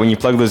 So that when you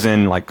plug those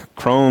in, like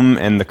Chrome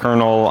and the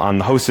kernel on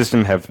the host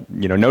system have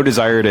no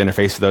desire to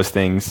interface with those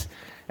things,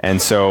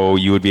 and so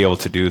you would be able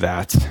to do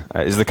that.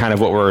 Is the kind of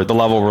the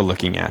level we're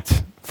looking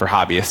at for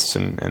hobbyists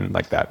and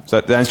like that.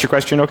 So that answer your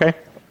question, okay?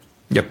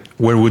 Yep.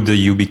 Where would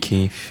the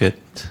YubiKey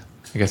fit?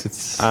 I guess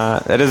it's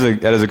that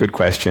is a good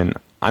question.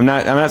 I'm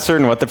not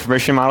certain what the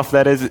permission model for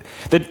that is.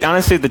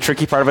 Honestly, the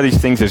tricky part about these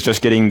things is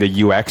just getting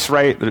the UX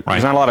right.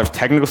 There's not a lot of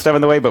technical stuff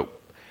in the way, but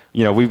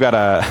we've got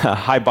a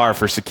high bar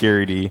for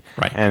security,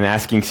 and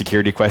asking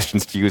security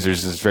questions to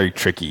users is very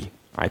tricky,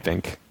 I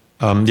think.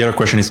 The other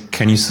question is,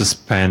 can you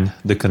suspend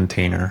the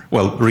container?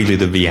 Well, really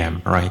the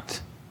VM,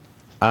 right?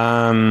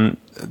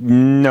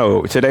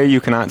 No, today you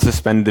cannot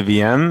suspend the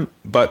VM,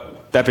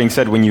 but that being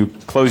said, when you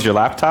close your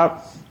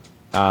laptop,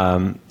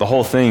 the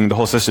whole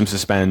system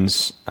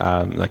suspends,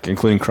 like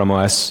including Chrome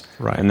OS,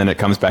 and then it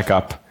comes back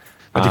up.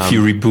 But if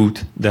you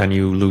reboot, then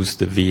you lose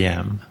the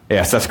VM.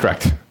 Yes, that's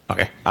correct.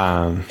 Okay.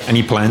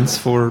 Any plans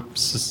for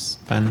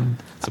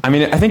suspend? I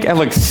mean, I think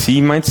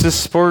LXC might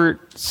support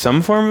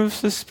some form of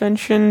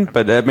suspension,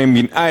 but that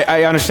maybe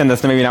I understand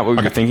that's maybe not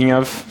what you're thinking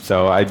of.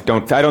 So I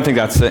don't think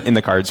that's in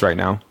the cards right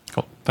now.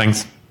 Cool.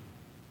 Thanks.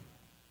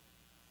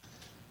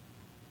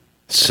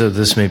 So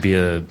this may be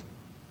a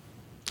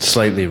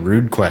slightly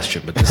rude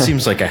question, but this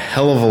seems like a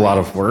hell of a lot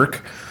of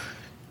work.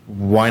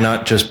 Why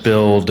not just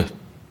build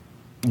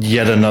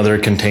yet another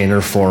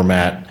container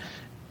format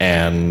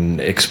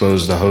and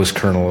expose the host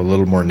kernel a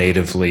little more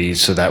natively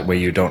so that way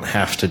you don't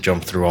have to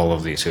jump through all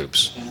of these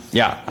hoops?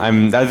 Yeah,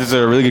 that is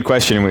a really good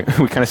question. We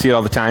kind of see it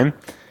all the time.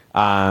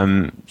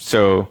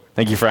 So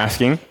thank you for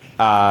asking.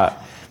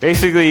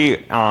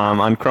 Basically,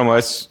 on Chrome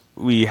OS,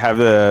 we have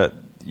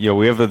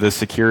the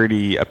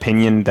security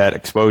opinion that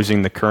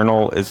exposing the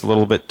kernel is a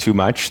little bit too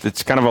much.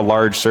 It's kind of a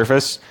large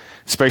surface,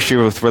 especially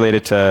with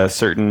related to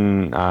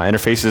certain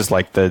interfaces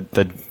like the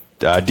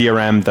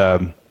DRM,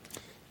 the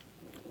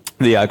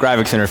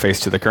graphics interface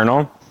to the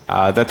kernel.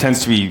 That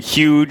tends to be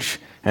huge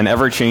and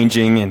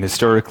ever-changing, and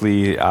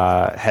historically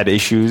had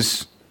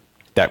issues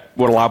that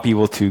would allow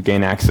people to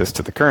gain access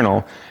to the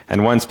kernel.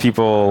 And once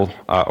people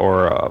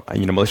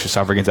malicious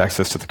software gains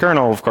access to the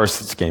kernel, of course,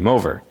 it's game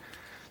over.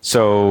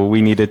 So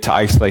we needed to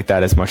isolate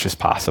that as much as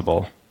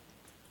possible,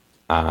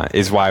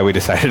 is why we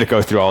decided to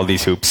go through all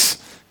these hoops.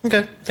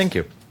 Okay, thank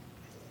you.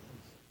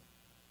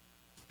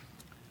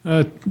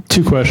 2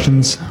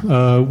 questions.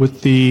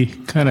 With the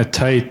kind of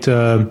tight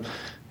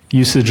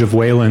usage of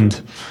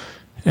Wayland,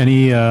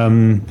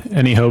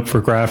 any hope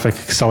for graphic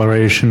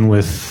acceleration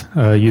with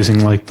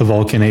using like the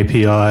Vulkan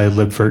API,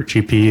 libvirt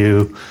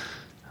GPU,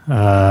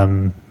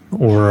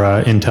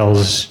 or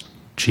Intel's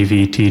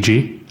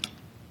GVTG?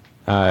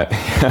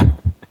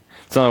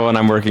 It's another one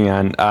I'm working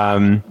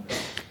on.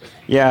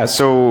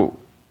 So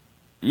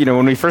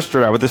when we first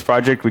started out with this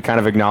project, we kind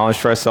of acknowledged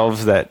for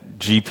ourselves that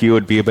GPU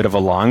would be a bit of a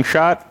long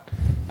shot.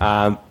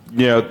 All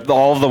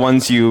of the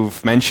ones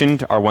you've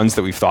mentioned are ones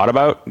that we've thought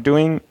about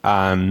doing.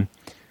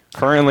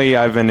 Currently,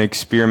 I've been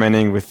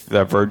experimenting with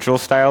the Virgil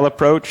style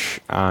approach.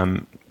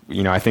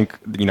 I think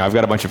I've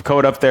got a bunch of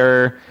code up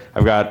there.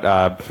 I've got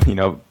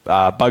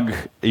bug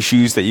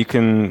issues that you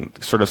can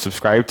sort of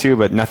subscribe to,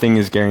 but nothing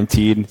is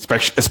guaranteed,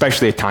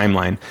 especially a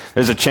timeline.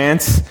 There's a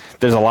chance.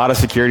 There's a lot of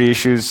security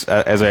issues,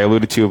 as I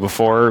alluded to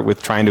before,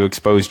 with trying to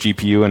expose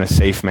GPU in a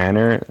safe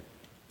manner.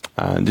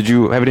 Did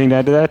you have anything to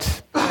add to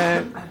that?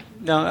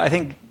 No, I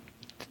think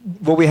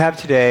what we have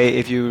today,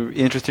 if you're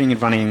interested in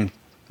running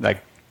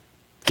like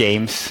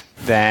games,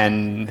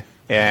 then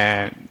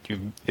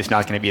it's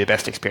not going to be the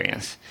best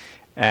experience.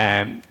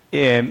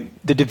 The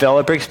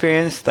developer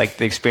experience, like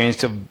the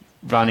experience of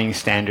running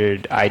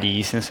standard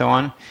IDEs and so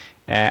on,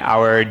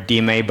 our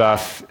DMA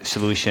buff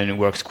solution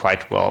works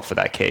quite well for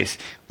that case.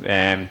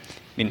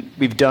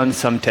 We've done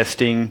some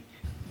testing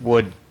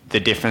what the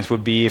difference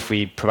would be if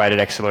we provided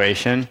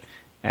acceleration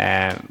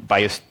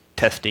by just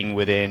testing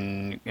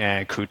within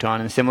Crouton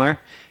and similar,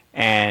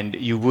 and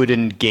you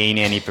wouldn't gain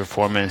any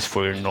performance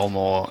for your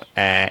normal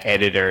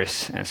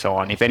editors and so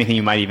on. If anything,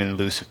 you might even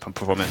lose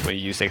performance when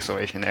you use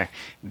acceleration there,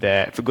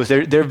 because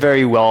they're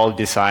very well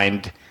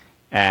designed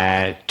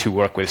to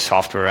work with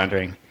software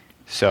rendering.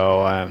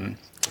 So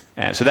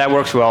that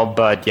works well,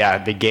 but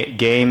yeah, the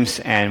games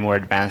and more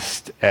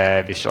advanced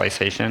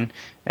visualization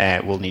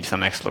will need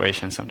some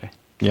acceleration someday.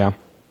 Yeah.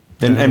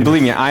 And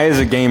believe me, I as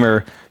a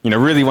gamer,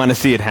 really want to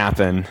see it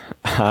happen.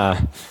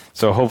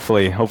 So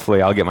hopefully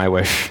I'll get my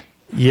wish.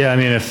 Yeah, I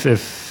mean,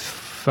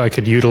 if I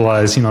could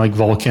utilize, like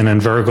Vulkan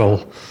and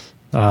Virgil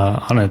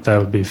on it, that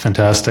would be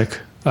fantastic.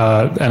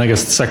 And I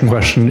guess the second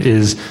question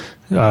is,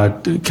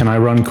 can I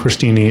run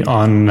Crostini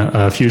on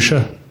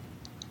Fuchsia?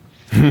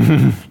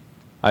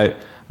 I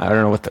don't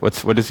know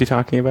what is he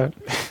talking about?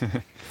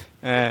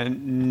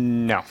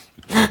 No.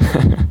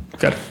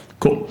 Got it.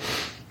 Cool.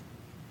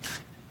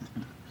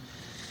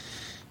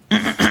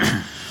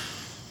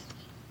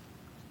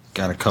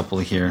 Got a couple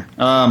here.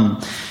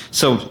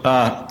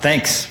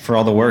 Thanks for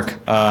all the work.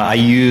 I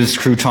used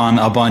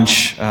Crouton a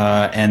bunch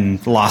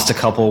and lost a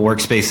couple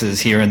workspaces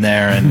here and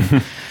there,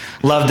 and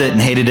loved it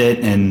and hated it,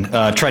 and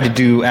tried to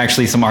do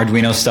actually some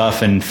Arduino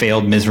stuff and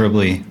failed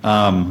miserably.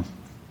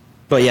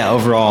 But yeah,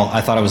 overall,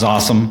 I thought it was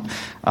awesome.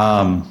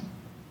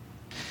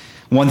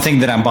 One thing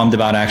that I'm bummed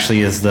about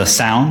actually is the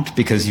sound,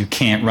 because you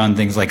can't run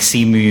things like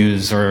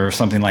CMUs or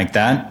something like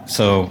that.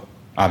 So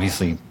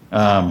obviously,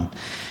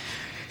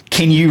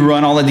 can you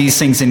run all of these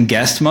things in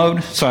guest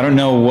mode? So I don't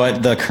know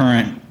what the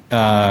current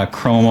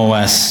Chrome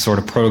OS sort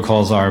of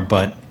protocols are,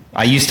 but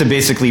I used to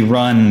basically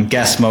run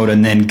guest mode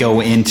and then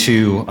go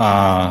into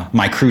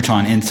my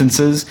Crouton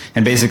instances,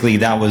 and basically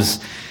that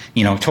was,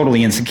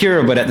 totally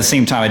insecure, but at the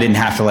same time I didn't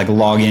have to like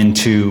log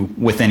into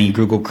with any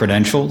Google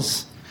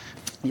credentials.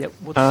 Yep.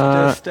 What's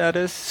the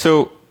status?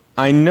 So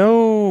I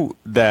know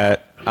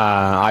that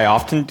I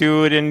often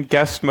do it in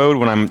guest mode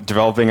when I'm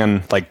developing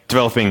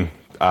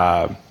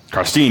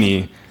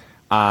Crostini.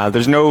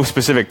 There's no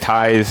specific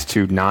ties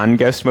to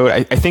non-guest mode.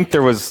 I think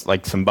there was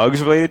like some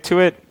bugs related to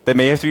it that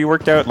may have to be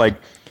worked out. Like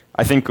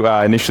I think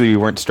initially we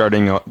weren't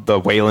starting the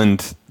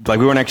Wayland, we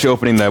weren't actually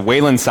opening the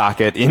Wayland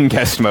socket in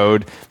guest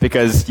mode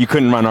because you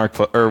couldn't run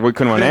we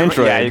couldn't run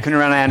Android. Yeah, you couldn't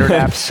run Android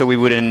apps, so we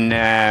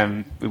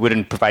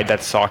wouldn't provide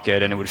that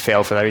socket, and it would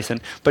fail for that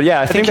reason. But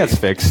yeah, I think that's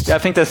fixed. I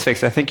think that's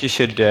fixed. I think you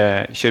should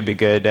be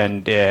good,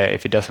 and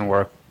if it doesn't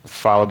work,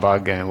 file a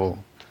bug, and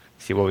we'll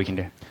see see what we can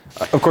do.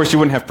 Of course, you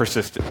wouldn't have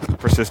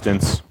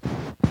persistence.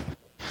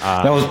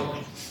 That was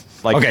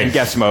Like okay. in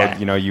guest mode,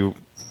 you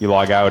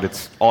log out,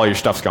 it's all your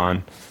stuff's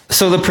gone.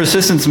 So the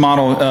persistence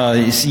model,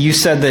 you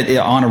said that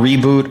on a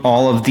reboot,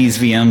 all of these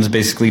VMs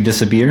basically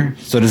disappear.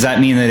 So does that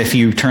mean that if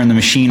you turn the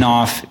machine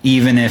off,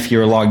 even if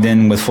you're logged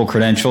in with full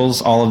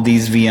credentials, all of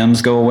these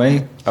VMs go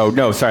away? Oh,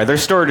 no, sorry. They're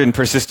stored in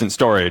persistent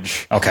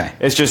storage. Okay.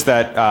 It's just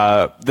that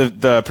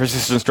the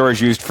persistent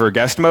storage used for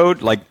guest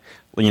mode, like,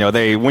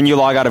 when you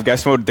log out of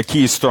guest mode, the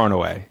key is thrown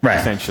away. Right.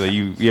 Essentially,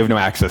 you have no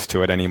access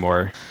to it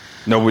anymore.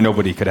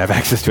 Nobody could have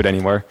access to it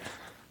anymore.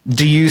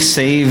 Do you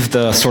save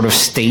the sort of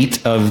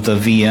state of the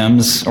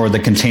VMs or the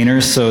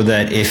containers so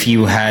that if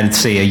you had,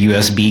 say, a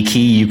USB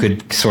key, you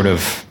could sort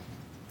of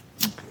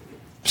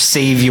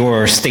save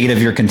your state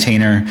of your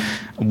container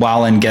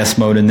while in guest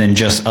mode and then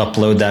just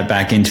upload that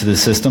back into the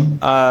system?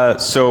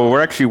 So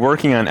we're actually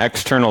working on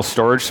external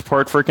storage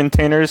support for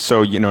containers.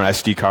 So, an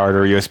SD card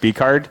or USB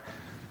card.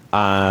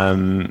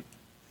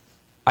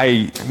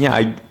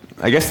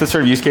 I guess the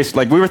sort of use case,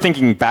 like we were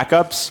thinking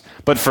backups,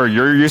 but for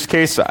your use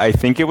case, I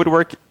think it would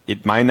work.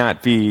 It might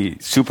not be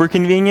super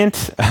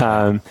convenient,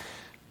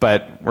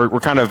 but we're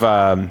kind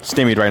of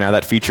stymied right now.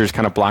 That feature is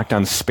kind of blocked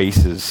on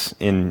spaces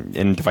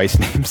in device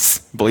names,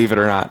 believe it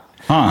or not.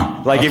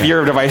 Huh. Like if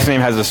your device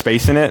name has a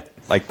space in it,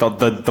 like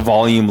the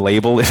volume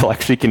label, it'll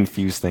actually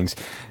confuse things.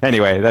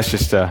 Anyway, that's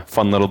just a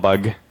fun little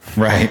bug.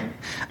 Right.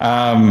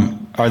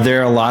 Are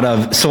there a lot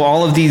of, so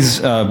all of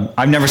these,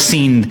 I've never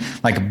seen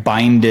like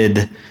bind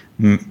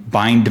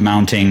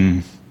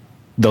mounting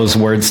those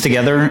words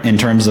together in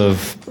terms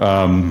of,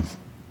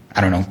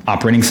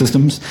 operating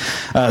systems.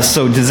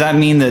 So does that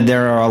mean that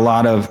there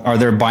are are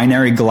there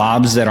binary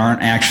globs that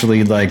aren't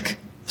actually like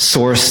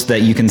source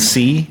that you can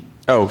see?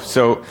 Oh,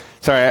 so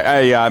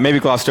sorry, I maybe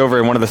glossed over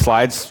in one of the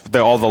slides,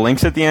 all the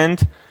links at the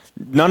end.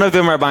 None of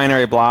them are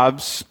binary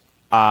blobs.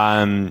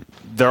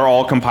 They're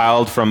all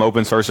compiled from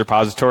open source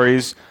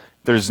repositories.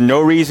 There's no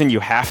reason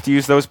you have to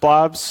use those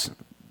blobs,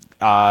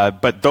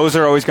 but those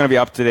are always going to be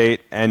up to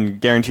date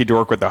and guaranteed to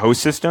work with the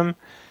host system.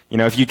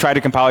 If you try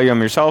to compile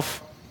them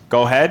yourself,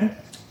 go ahead.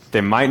 They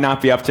might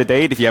not be up to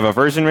date if you have a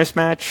version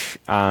mismatch,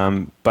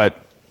 but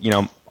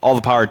all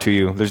the power to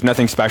you. There's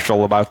nothing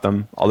special about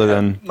them other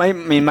than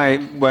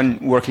when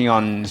working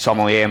on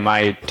Sommelier,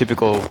 my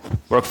typical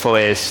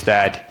workflow is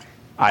that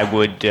I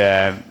would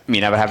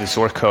have the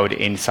source code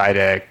inside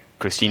a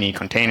Crostini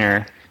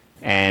container,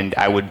 and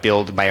I would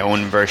build my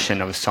own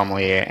version of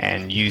Sommelier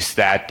and use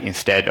that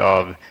instead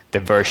of the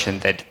version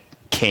that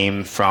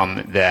came from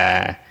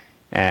the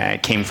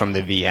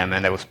VM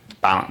and that was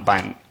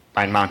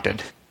bind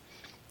mounted.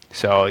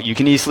 So you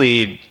can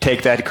easily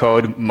take that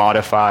code,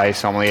 modify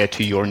Sommelier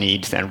to your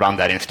needs, and run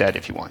that instead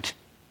if you want.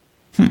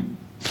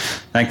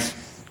 Thanks.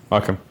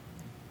 welcome.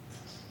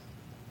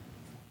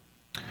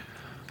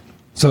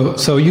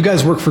 So you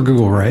guys work for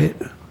Google, right?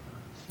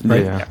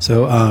 Right. Yeah.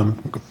 So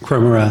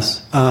Chrome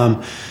OS.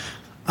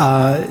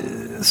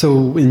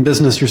 So in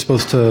business, you're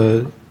supposed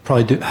to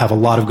probably have a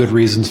lot of good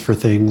reasons for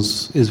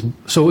things. Is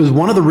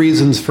one of the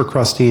reasons for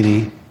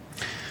Crostini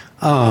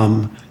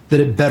that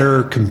it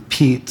better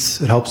competes?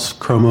 It helps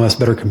Chrome OS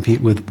better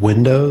compete with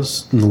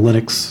Windows and the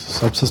Linux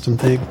subsystem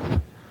thing.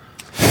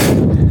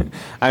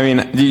 I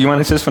mean, do you want to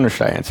answer this one or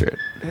should I answer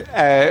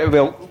it?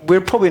 Well,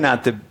 we're probably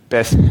not the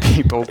best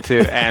people to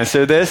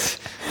answer this.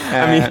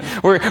 I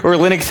mean, we're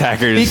Linux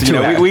hackers.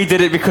 We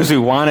did it because we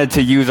wanted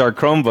to use our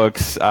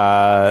Chromebooks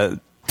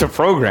to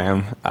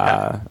program.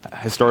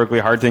 Historically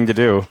hard thing to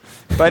do.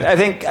 But I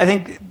think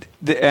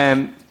the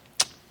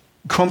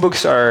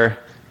Chromebooks are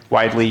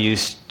widely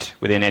used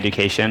within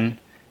education.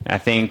 I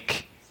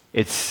think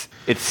it's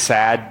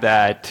sad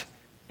that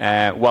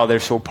while they're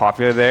so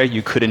popular there,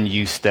 you couldn't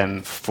use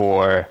them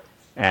for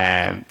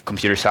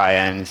computer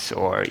science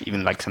or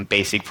even like some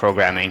basic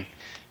programming.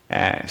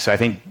 So I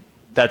think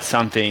that's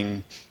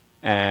something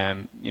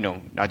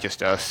not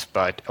just us,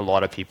 but a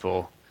lot of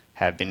people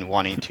have been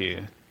wanting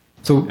to.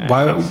 So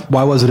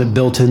why wasn't it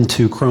built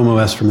into Chrome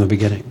OS from the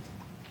beginning?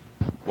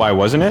 Why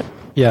wasn't it?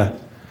 Yeah.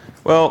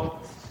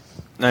 Well,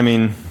 I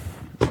mean,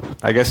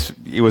 I guess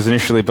it was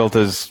initially built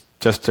as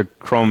just a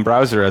Chrome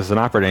browser as an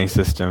operating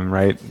system,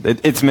 right?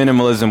 Its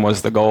minimalism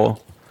was the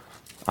goal.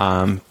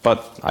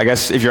 But I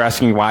guess if you're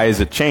asking why has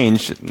it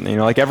changed,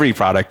 like every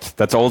product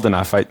that's old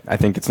enough, I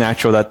think it's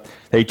natural that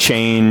they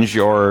change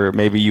or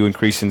maybe you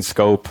increase in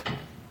scope.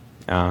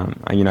 I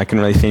couldn't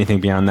really say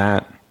anything beyond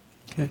that.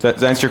 Okay.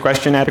 Does that answer your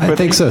question adequately? I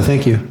think so.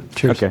 Thank you.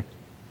 Cheers. Okay.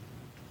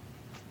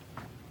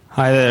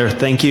 Hi there.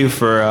 Thank you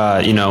for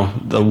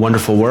the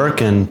wonderful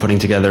work and putting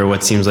together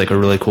what seems like a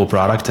really cool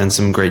product and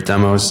some great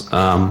demos.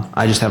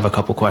 I just have a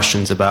couple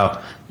questions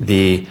about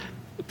the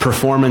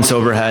performance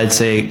overhead,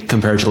 say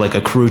compared to like a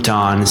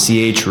Crouton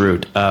CH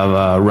root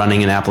of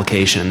running an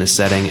application in this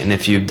setting, and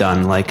if you've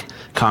done like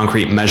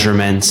concrete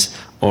measurements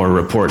or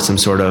report some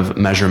sort of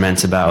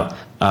measurements about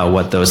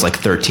what those like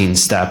 13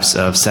 steps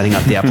of setting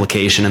up the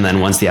application, and then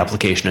once the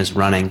application is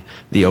running,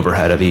 the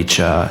overhead of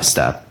each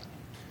step.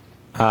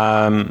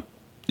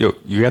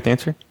 You got the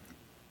answer?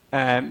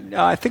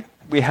 No, I think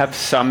we have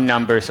some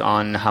numbers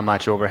on how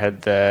much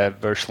overhead the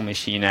virtual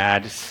machine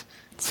adds.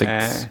 It's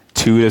like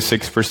 2 to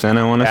 6%,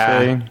 I want to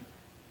say.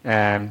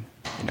 I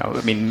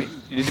mean,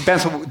 it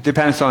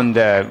depends on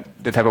the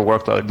type of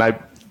workload.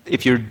 But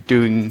if you're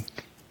doing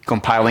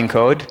compiling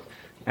code,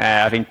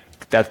 I think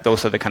that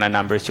those are the kind of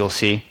numbers you'll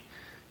see.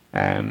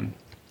 For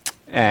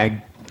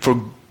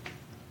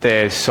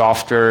the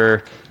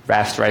softer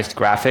rasterized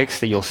graphics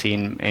that you'll see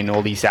in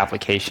all these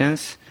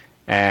applications,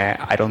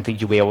 I don't think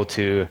you'll be able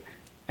to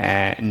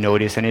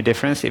notice any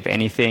difference. If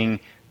anything,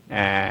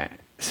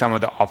 some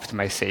of the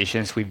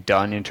optimizations we've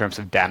done in terms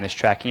of damage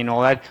tracking and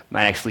all that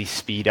might actually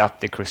speed up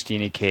the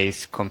Crostini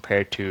case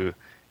compared to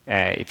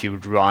if you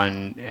would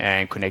run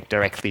and connect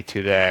directly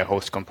to the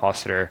host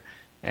compositor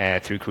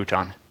through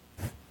Crouton.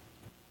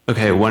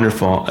 Okay,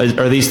 wonderful.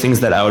 Are these things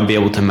that I would be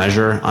able to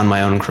measure on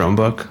my own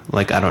Chromebook?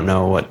 Like, I don't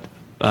know what,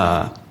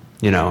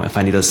 if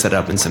I need to set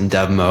up in some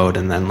dev mode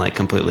and then like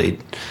completely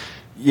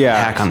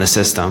hack on the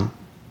system.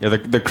 Yeah,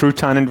 the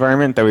Crouton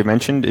environment that we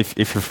mentioned, if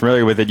you're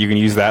familiar with it, you can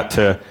use that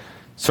to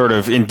sort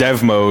of in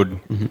dev mode,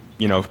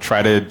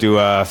 try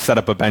to set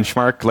up a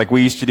benchmark. Like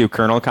we used to do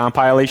kernel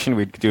compilation.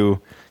 We'd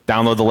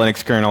download the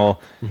Linux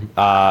kernel,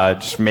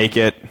 just make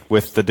it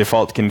with the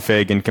default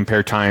config and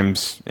compare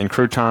times in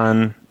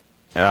Crouton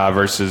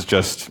versus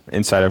just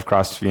inside of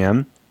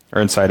CrossVM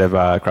or inside of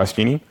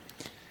Crostini.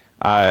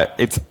 I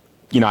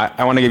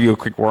want to give you a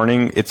quick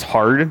warning. It's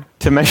hard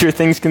to measure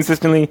things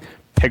consistently,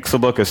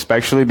 Pixelbook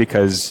especially,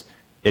 because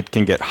it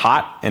can get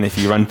hot, and if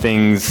you run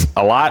things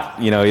a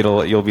lot,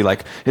 you'll be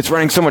like, it's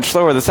running so much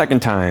slower the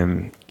second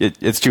time.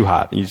 It's too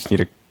hot. You just need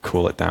to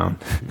cool it down.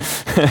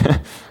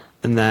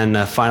 And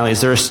then finally,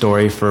 is there a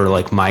story for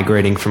like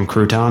migrating from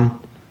Crouton?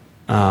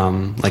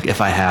 Like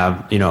if I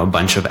have a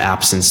bunch of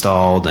apps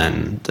installed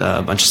and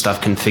a bunch of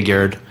stuff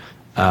configured.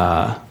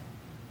 No.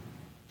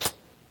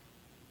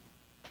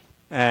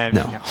 I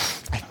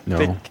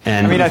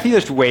think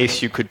there's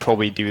ways you could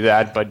probably do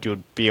that, but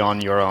you'd be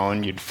on your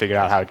own. You'd figure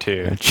out how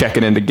to check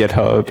it into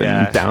GitHub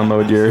and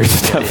download your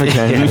stuff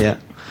again.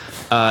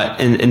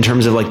 In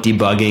terms of like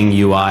debugging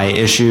UI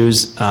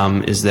issues,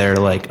 is there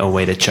like a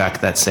way to check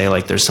that, say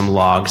like there's some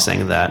log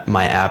saying that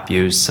my app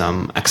used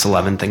some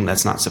X11 thing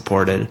that's not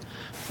supported,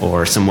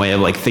 or some way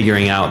of like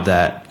figuring out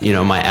that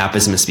my app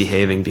is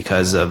misbehaving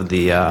because of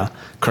the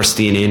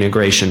Crostini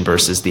integration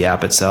versus the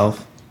app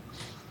itself?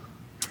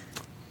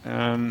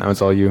 That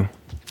was all you.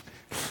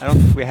 I don't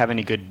think we have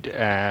any good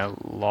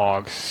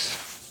logs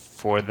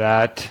for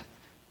that.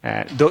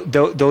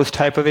 Those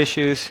type of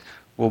issues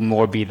will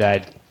more be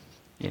that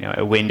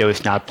a window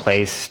is not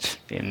placed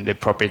in the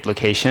appropriate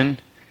location,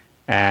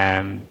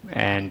 and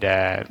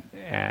I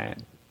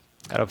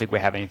don't think we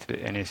have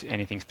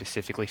anything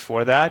specifically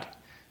for that.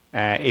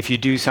 If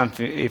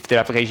the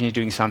application is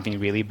doing something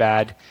really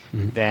bad,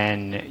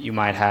 then you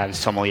might have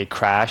Somalia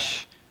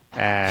crash.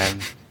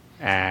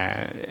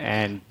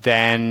 And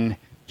then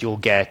you'll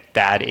get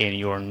that in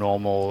your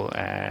normal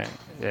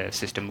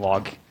system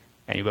log,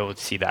 and you'll be able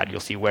to see that. You'll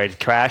see where it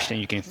crashed, and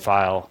you can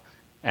file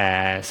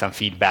some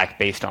feedback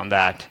based on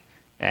that,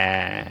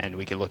 and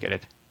we can look at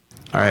it.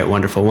 All right,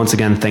 wonderful. Once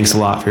again, thanks a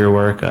lot for your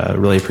work.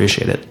 Really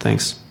appreciate it.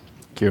 Thanks.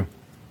 Thank you.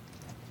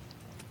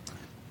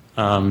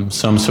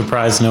 So I'm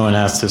surprised no one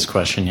asked this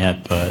question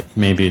yet, but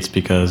maybe it's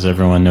because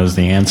everyone knows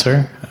the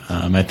answer.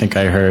 I think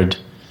I heard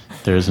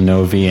there's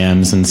no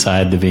VMs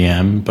inside the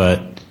VM,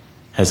 but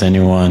has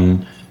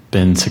anyone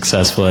been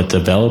successful at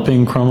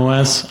developing Chrome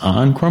OS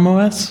on Chrome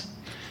OS?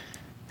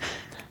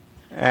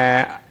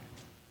 I've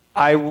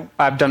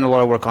done a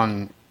lot of work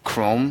on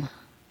Chrome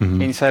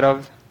inside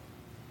of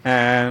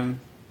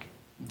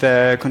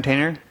the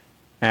container.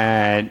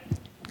 The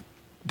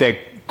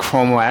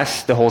Chrome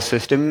OS, the whole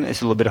system,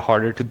 is a little bit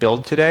harder to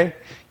build today.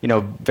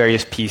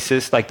 Various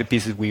pieces, like the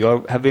pieces we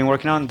have been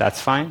working on, that's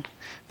fine.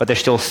 But there's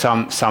still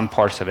some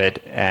parts of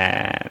it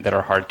that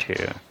are hard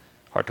to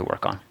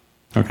work on.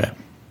 Okay.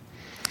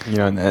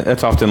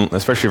 That's often,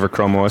 especially for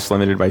Chrome OS,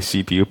 limited by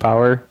CPU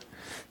power.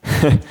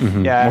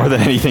 Yeah. More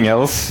than anything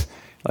else.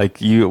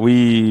 Like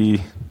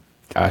if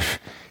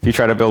you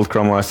try to build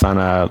Chrome OS on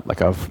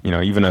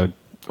even a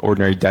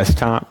ordinary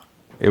desktop,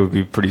 it would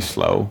be pretty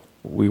slow.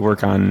 We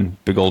work on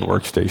big old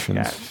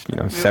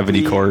workstations,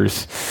 70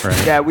 cores.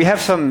 Right. Yeah, we have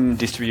some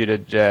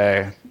distributed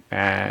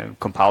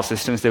compile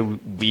systems that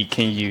we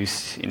can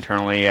use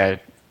internally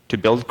to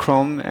build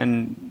Chrome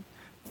and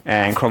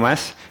Chrome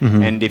OS.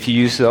 And if you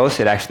use those,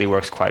 it actually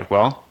works quite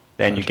well.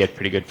 Then you get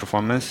pretty good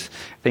performance.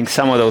 I think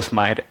some of those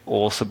might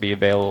also be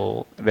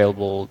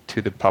available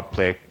to the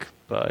public,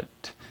 but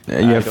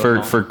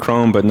for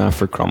Chrome, but not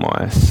for Chrome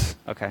OS.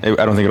 Okay. I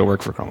don't think it'll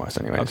work for Chrome OS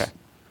anyways. Okay.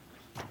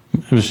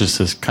 It was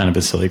just kind of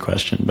a silly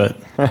question, but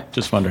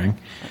just wondering.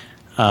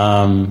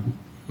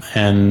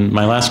 And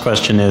my last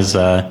question is,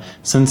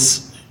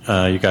 since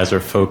you guys are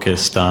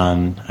focused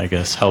on, I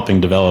guess, helping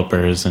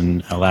developers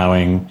and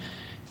allowing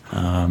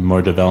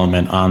more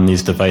development on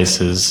these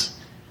devices,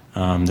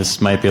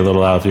 this might be a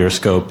little out of your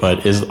scope,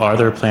 but are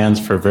there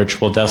plans for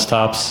virtual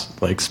desktops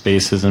like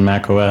Spaces in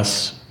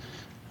macOS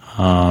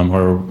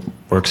or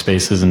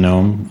Workspaces in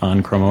GNOME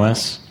on Chrome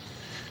OS?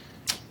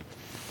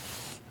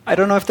 I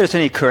don't know if there's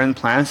any current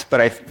plans,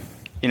 but I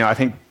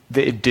think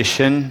the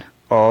addition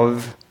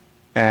of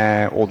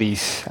all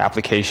these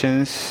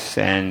applications,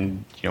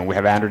 and we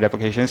have Android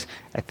applications.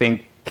 I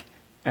think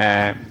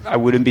I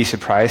wouldn't be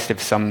surprised if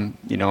sometime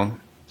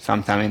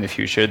in the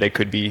future there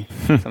could be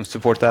some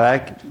support to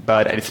that,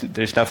 but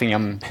there's nothing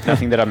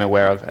that I'm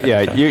aware of.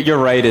 Yeah,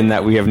 you're right in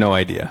that we have no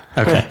idea.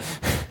 Okay.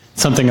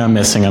 Something I'm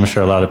missing, I'm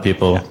sure a lot of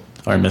people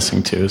are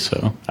missing too,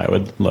 so I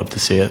would love to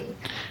see it.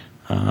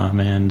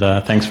 And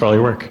thanks for all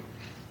your work.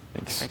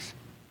 Thanks.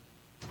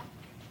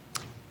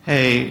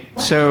 Hey,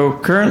 so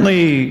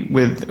currently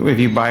if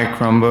you buy a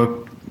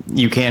Chromebook,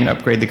 you can't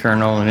upgrade the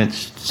kernel and it's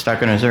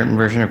stuck in a certain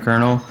version of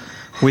kernel.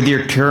 With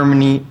your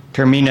Termina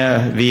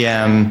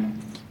VM,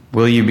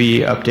 will you be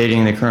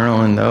updating the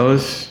kernel in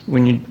those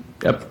when you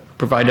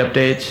provide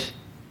updates?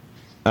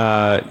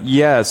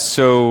 Yeah,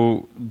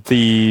 so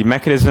the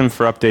mechanism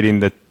for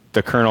updating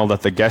the kernel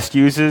that the guest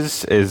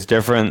uses is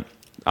different.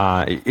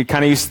 It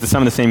kind of uses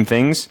some of the same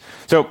things.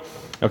 So,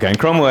 okay, in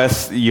Chrome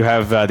OS, you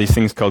have these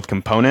things called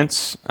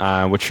components,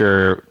 which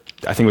are,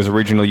 I think, was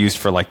originally used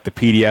for like the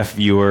PDF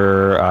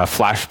viewer,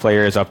 Flash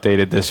player is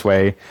updated this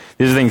way.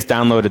 These are things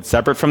downloaded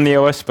separate from the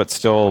OS, but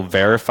still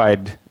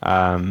verified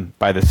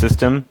by the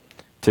system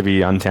to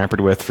be untampered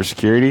with for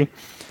security.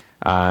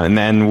 And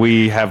then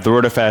we have the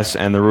rootfs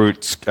and the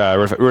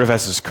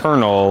rootfs's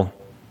kernel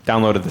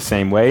downloaded the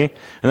same way.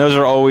 And those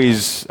are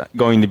always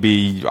going to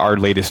be our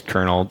latest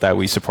kernel that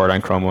we support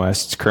on Chrome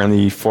OS. It's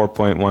currently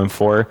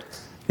 4.14.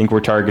 I think we're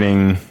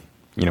targeting,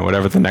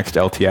 whatever the next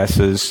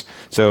LTS is.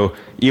 So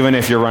even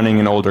if you're running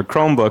an older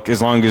Chromebook,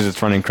 as long as it's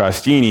running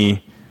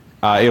Crostini,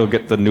 it'll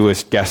get the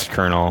newest guest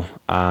kernel.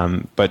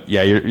 But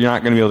yeah, you're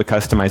not going to be able to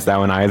customize that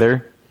one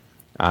either.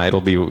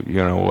 It'll be,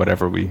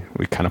 whatever we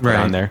kind of put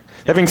on there.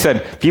 Having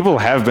said, people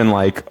have been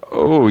like,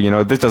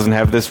 this doesn't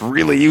have this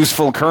really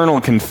useful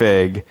kernel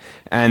config.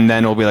 And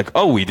then we'll be like,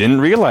 we didn't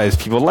realize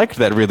people liked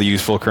that really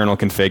useful kernel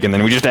config. And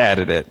then we just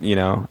added it,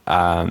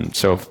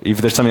 So if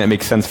there's something that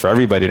makes sense for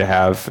everybody to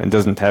have and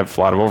doesn't have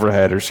a lot of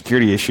overhead or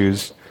security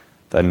issues,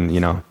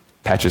 then,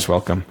 patch is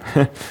welcome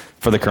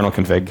for the kernel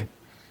config.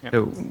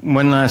 So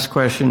one last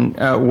question.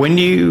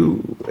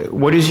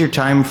 What is your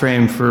time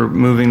frame for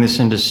moving this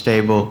into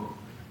stable?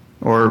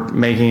 Or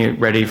making it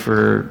ready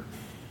for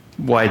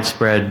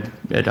widespread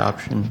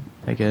adoption,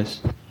 I guess.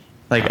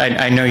 Like,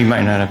 I know you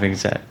might not have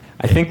exact.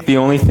 I think the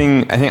only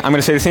thing, I'm going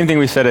to say the same thing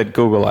we said at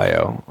Google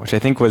I/O, which I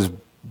think was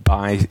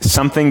by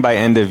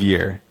end of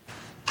year.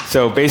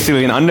 So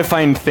basically an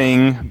undefined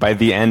thing by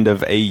the end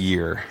of a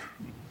year.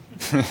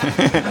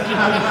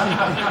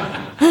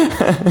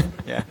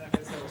 Yeah.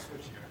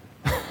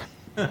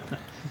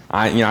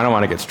 I don't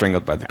want to get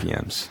strangled by the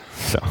PMs,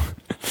 so.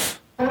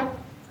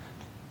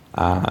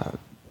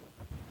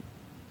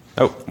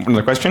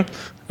 Another question?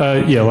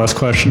 Yeah, last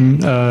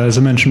question. As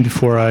I mentioned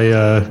before, I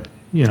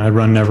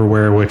run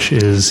Neverwhere, which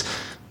is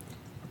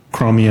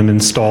Chromium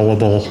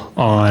installable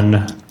on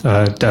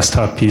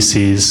desktop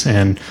PCs,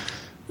 and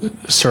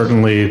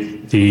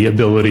certainly the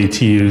ability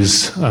to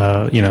use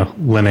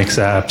Linux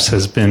apps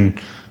has been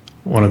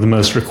one of the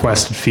most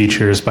requested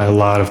features by a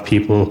lot of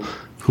people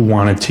who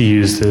wanted to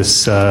use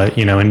this,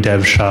 in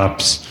dev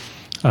shops,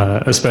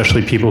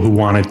 especially people who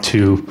wanted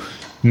to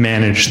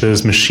manage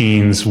those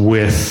machines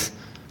with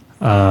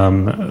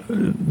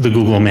the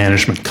Google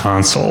Management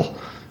Console.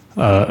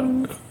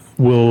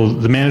 Will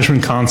the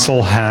Management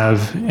Console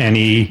have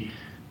any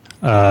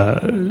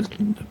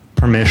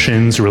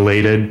permissions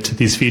related to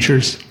these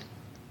features?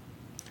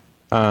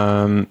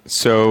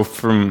 So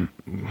I'm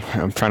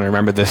trying to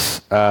remember this.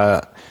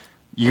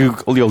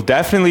 You'll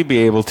definitely be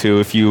able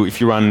to, if you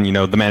run,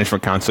 the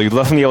Management Console, you'll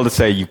definitely be able to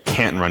say you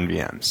can't run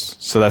VMs.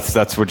 So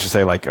that's what you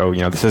say, like,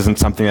 this isn't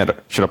something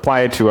that should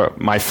apply to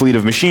my fleet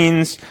of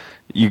machines.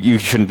 You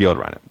shouldn't be able to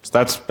run it. So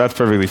that's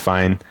perfectly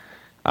fine.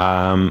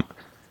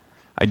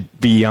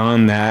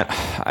 Beyond that,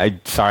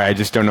 I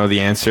just don't know the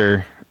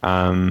answer.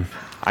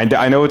 I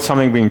know it's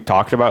something being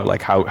talked about,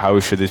 like how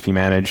should this be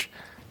managed?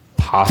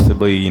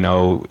 Possibly,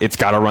 it's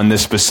got to run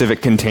this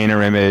specific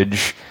container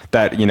image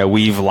that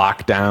we've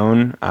locked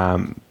down.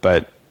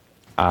 But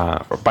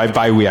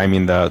by we, I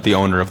mean the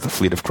owner of the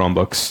fleet of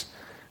Chromebooks.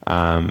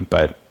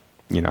 But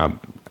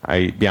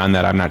beyond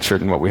that, I'm not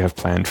certain what we have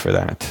planned for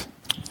that.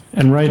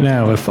 And right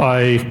now, if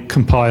I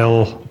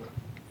compile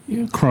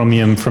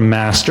Chromium from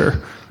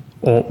master,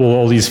 will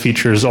all these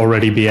features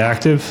already be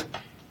active?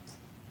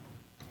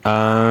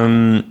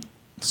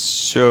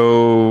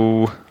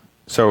 So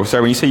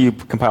sorry, when you say you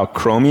compile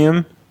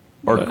Chromium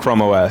or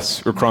Chrome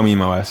OS or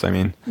Chromium OS, I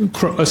mean.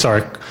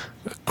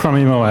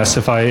 Chromium OS.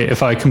 If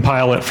I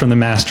compile it from the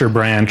master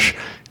branch,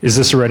 is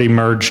this already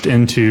merged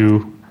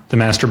into the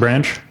master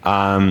branch?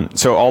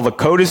 So all the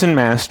code is in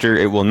master.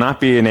 It will not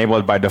be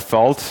enabled by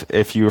default.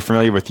 If you're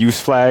familiar with use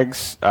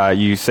flags,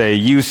 you say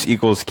use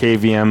equals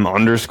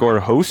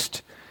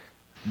kvm_host.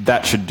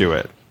 That should do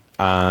it.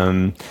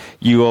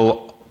 You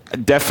will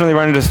definitely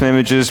run into some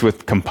images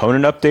with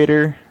component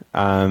updater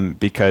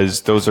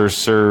because those are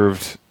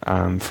served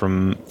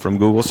from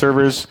Google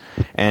servers,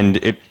 and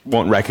it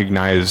won't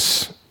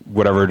recognize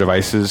whatever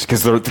devices,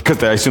 because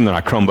I assume they're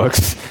not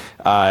Chromebooks.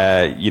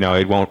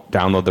 It won't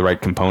download the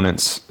right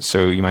components,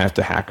 so you might have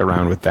to hack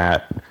around with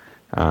that.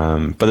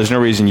 But there's no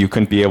reason you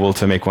couldn't be able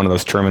to make one of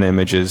those Termina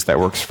images that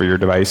works for your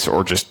device,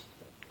 or just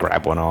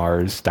grab one of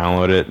ours,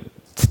 download it,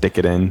 stick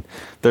it in.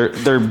 They're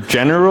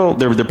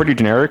pretty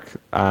generic,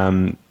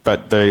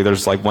 but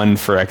there's like one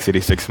for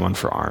x86 and one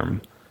for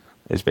ARM.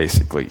 Is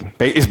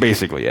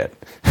basically it.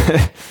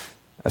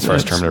 As far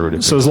as Termina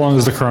rooted. So as long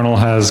as the kernel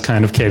has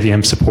kind of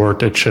KVM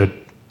support, it should.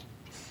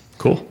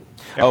 Cool.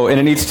 Oh, and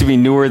it needs to be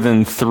newer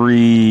than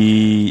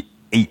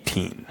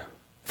 3.18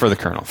 for the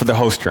kernel, for the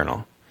host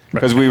kernel.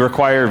 Because we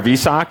require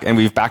VSOC, and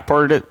we've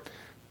backported it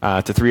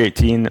to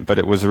 3.18, but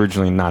it was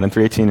originally not in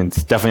 3.18, and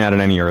it's definitely not in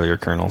any earlier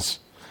kernels.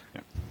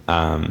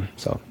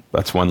 So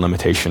that's one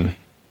limitation.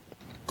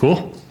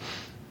 Cool.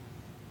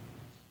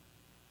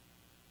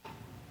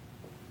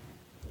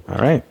 All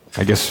right.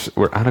 I guess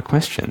we're out of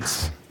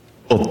questions.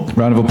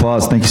 Round of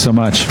applause. Thank you so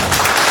much.